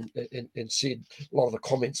come out and said a lot of the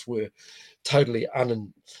comments were totally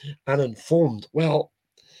uninformed. Well,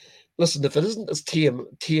 listen, if it isn't this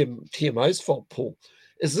TMO's fault, Paul,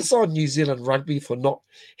 is this on New Zealand Rugby for not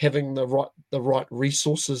having the right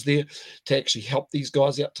resources there to actually help these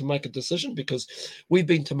guys out to make a decision? Because we've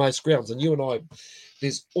been to most grounds, and you and I,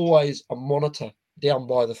 there's always a monitor down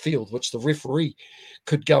by the field, which the referee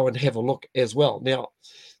could go and have a look as well. Now,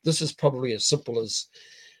 this is probably as simple as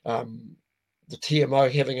the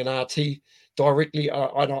TMO having an RT directly,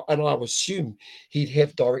 and I would assume he'd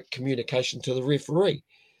have direct communication to the referee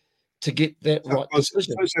to get that right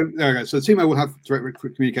decision. There we go. So the TMO will have direct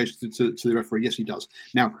communication to the referee. Yes, he does.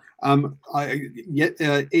 Now, in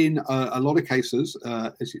a lot of cases,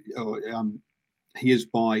 he is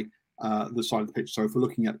by the side of the pitch. So if we're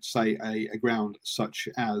looking at, say, a ground such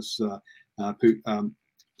as Navigation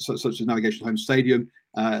Home Stadium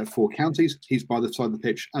for counties, he's by the side of the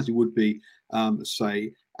pitch, as he would be,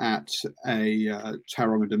 say, at a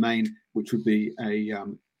Tauranga Domain, which would be a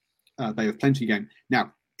Bay of Plenty game.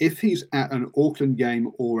 Now, if he's at an Auckland game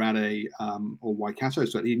or at or Waikato,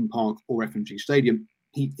 so at Eden Park or FMG Stadium,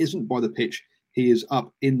 he isn't by the pitch. He is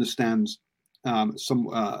up in the stands, is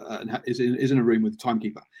in a room with the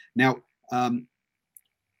timekeeper. Now,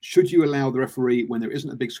 should you allow the referee, when there isn't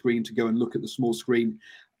a big screen, to go and look at the small screen?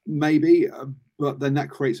 Maybe, but then that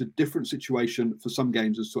creates a different situation for some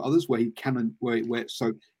games as to others, where he can,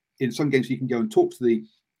 so in some games he can go and talk to they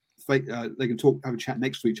can have a chat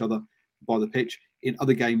next to each other by the pitch. In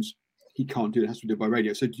other games, he can't do it. It has to be done by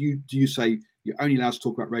radio. So do you say you're only allowed to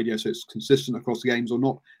talk about radio, so it's consistent across the games, or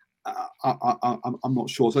not? I'm not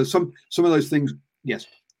sure. So some of those things, yes.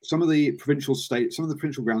 Some of the provincial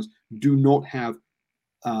grounds do not have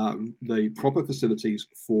the proper facilities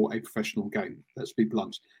for a professional game. Let's be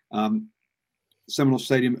blunt. Seminole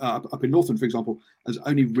Stadium up in Northland, for example, has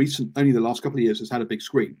only the last couple of years has had a big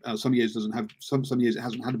screen. Some years doesn't have. Some years it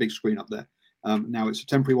hasn't had a big screen up there. Now it's a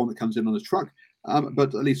temporary one that comes in on a truck,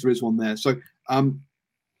 but at least there is one there. So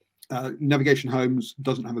Navigation Homes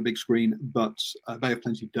doesn't have a big screen, but Bay of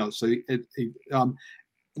Plenty does. So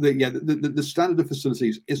the standard of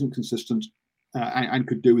facilities isn't consistent and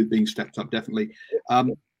could do with being stepped up, definitely.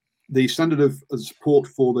 The standard of support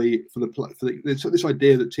for this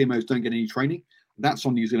idea that TMOs don't get any training, that's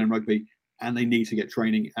on New Zealand Rugby, and they need to get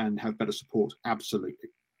training and have better support. Absolutely.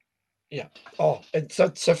 Yeah. Oh, and so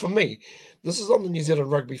for me, this is on the New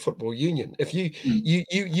Zealand Rugby Football Union. If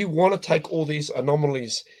you want to take all these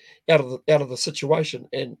anomalies out of the situation.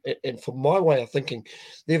 And for my way of thinking,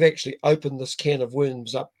 they've actually opened this can of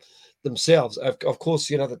worms up themselves. Of course,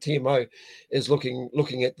 the TMO is looking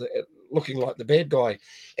like the bad guy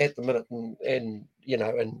at the minute, and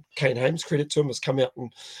Kane Holmes, credit to him, has come out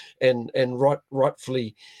and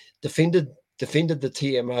rightfully defended the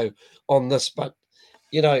TMO on this. But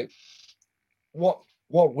what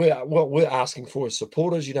we're asking for as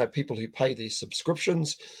supporters, people who pay their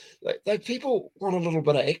subscriptions, they people want a little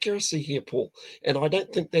bit of accuracy here, Paul. And I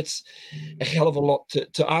don't think that's a hell of a lot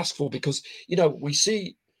to ask for, because we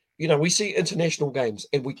see international games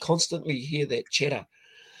and we constantly hear that chatter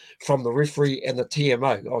from the referee and the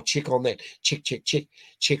TMO. Oh, check on that,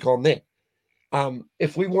 check on that.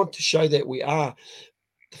 If we want to show that we are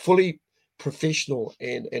fully professional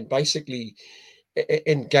and basically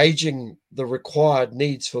engaging the required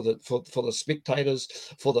needs for the spectators,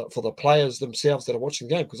 for the players themselves that are watching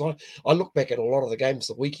the game, because I look back at a lot of the games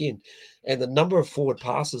the weekend, and the number of forward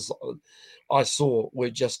passes I saw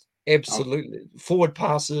were just absolutely forward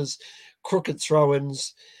passes, crooked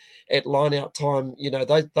throw-ins at line-out time.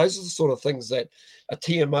 Those are the sort of things that a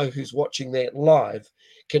TMO who's watching that live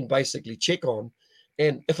can basically check on.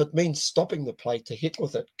 And if it means stopping the play, to hit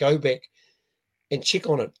with it, go back and check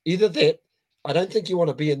on it. Either that, I don't think you want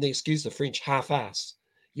to be in the, excuse the French, half-ass.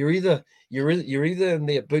 You're either in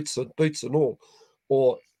there boots and all,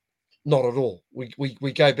 or not at all.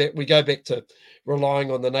 We go back to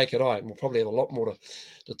relying on the naked eye, and we'll probably have a lot more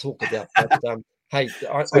to talk about. But hey,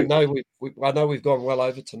 I know we've gone well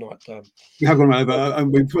over tonight. We have gone over,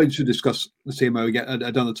 and we probably should discuss the TMO again at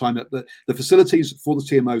another time. The facilities for the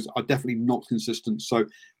TMOs are definitely not consistent. So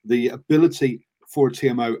the ability for a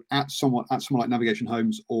TMO at someone like Navigation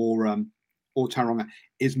Homes or Tauranga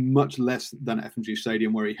is much less than at FMG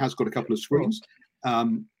Stadium, where he has got a couple of screens.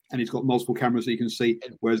 And he's got multiple cameras that you can see,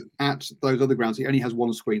 whereas at those other grounds, he only has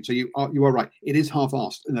one screen. So you are right. It is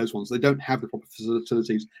half-assed in those ones. They don't have the proper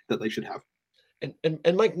facilities that they should have.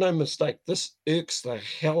 And make no mistake, this irks the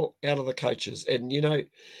hell out of the coaches. And, and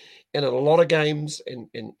in a lot of games,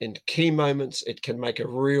 in key moments, it can make a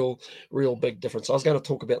real big difference. I was going to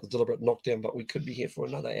talk about the deliberate knockdown, but we could be here for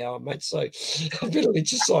another hour, mate. So I better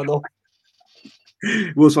let you sign off.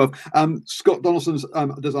 Scott Donaldson's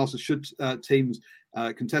does ask us, should teams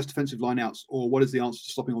contest defensive lineouts, or what is the answer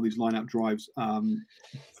to stopping all these lineout drives to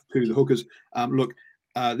the hookers? Look,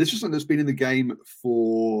 this is something that's been in the game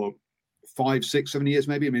for 5, 6, 7 years,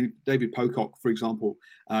 maybe. I mean, David Pocock, for example,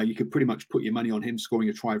 you could pretty much put your money on him scoring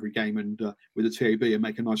a try every game and with a TAB and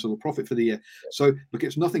make a nice little profit for the year. So, look,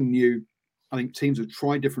 it's nothing new. I think teams have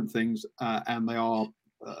tried different things and they are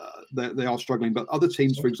struggling. But other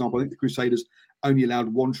teams, for example, I think the Crusaders only allowed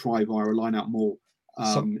one try via a line-out maul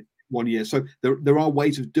 1 year. So there are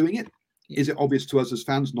ways of doing it. Is it obvious to us as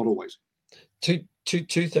fans? Not always. Two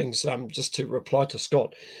things. Just to reply to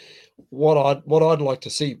Scott, what I'd like to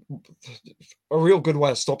see, a real good way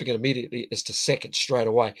of stopping it immediately is to sack it straight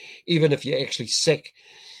away. Even if you actually sack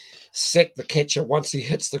the catcher once he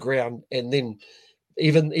hits the ground, and then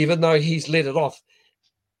even though he's let it off,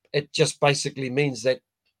 it just basically means that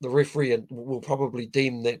the referee will probably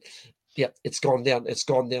deem that, yeah, it's gone down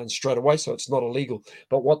straight away, so it's not illegal.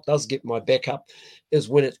 But what does get my back up is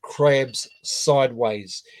when it crabs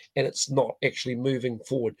sideways and it's not actually moving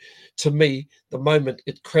forward. To me, the moment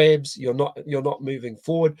it crabs, you're not moving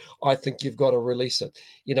forward. I think you've got to release it.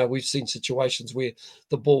 We've seen situations where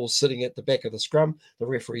the ball's sitting at the back of the scrum, the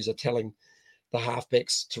referees are telling the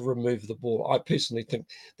halfbacks to remove the ball. I personally think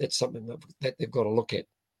that's something that they've got to look at.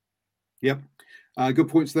 Yep. Good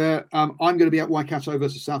points there. I'm going to be at Waikato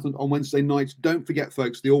versus Southland on Wednesday night. Don't forget,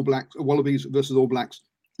 folks, the Wallabies versus All Blacks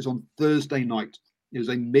is on Thursday night. It is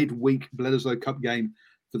a midweek Bledisloe Cup game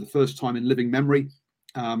for the first time in living memory.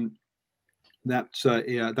 That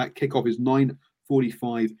kickoff is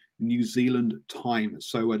 9:45 New Zealand time.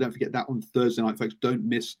 So don't forget that on Thursday night, folks. Don't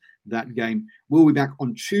miss that game. We'll be back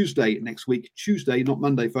on Tuesday next week. Tuesday, not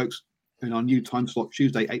Monday, folks, in our new time slot,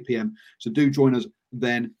 Tuesday, 8 p.m. So do join us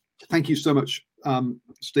then. Thank you so much,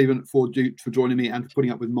 Stephen, for joining me and for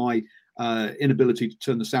putting up with my inability to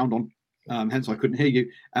turn the sound on. Hence, I couldn't hear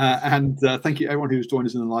you. And thank you, everyone who's joined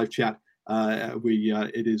us in the live chat.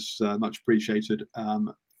 It is much appreciated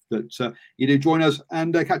that you do join us,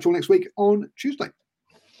 and catch you all next week on Tuesday.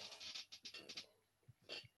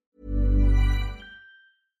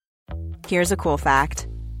 Here's a cool fact.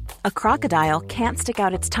 A crocodile can't stick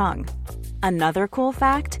out its tongue. Another cool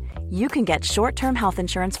fact, you can get short-term health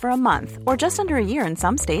insurance for a month or just under a year in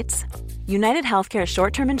some states. United Healthcare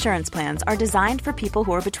short-term insurance plans are designed for people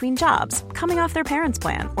who are between jobs, coming off their parents'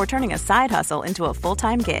 plan, or turning a side hustle into a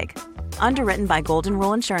full-time gig. Underwritten by Golden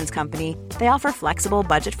Rule Insurance Company, they offer flexible,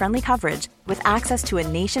 budget-friendly coverage with access to a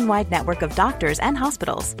nationwide network of doctors and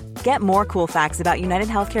hospitals. Get more cool facts about United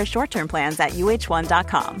Healthcare short-term plans at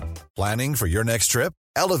uh1.com. Planning for your next trip?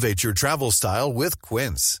 Elevate your travel style with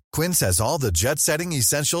Quince. Quince has all the jet-setting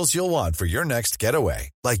essentials you'll want for your next getaway,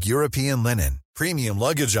 like European linen, premium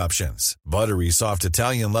luggage options, buttery soft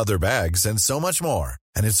Italian leather bags, and so much more.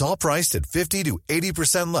 And it's all priced at 50 to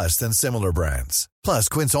 80% less than similar brands. Plus,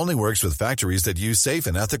 Quince only works with factories that use safe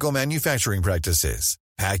and ethical manufacturing practices.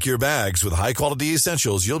 Pack your bags with high-quality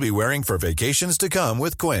essentials you'll be wearing for vacations to come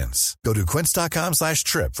with Quince. Go to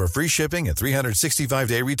quince.com/trip for free shipping and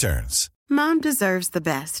 365-day returns. Mom deserves the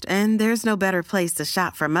best, and there's no better place to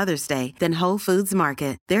shop for Mother's Day than Whole Foods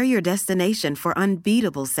Market. They're your destination for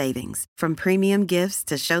unbeatable savings, from premium gifts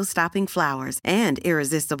to show-stopping flowers and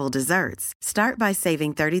irresistible desserts. Start by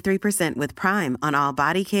saving 33% with Prime on all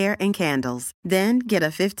body care and candles. Then get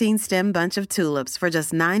a 15-stem bunch of tulips for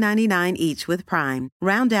just $9.99 each with Prime.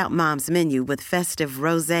 Round out Mom's menu with festive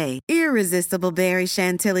rosé, irresistible berry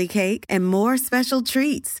chantilly cake, and more special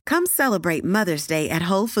treats. Come celebrate Mother's Day at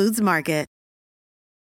Whole Foods Market.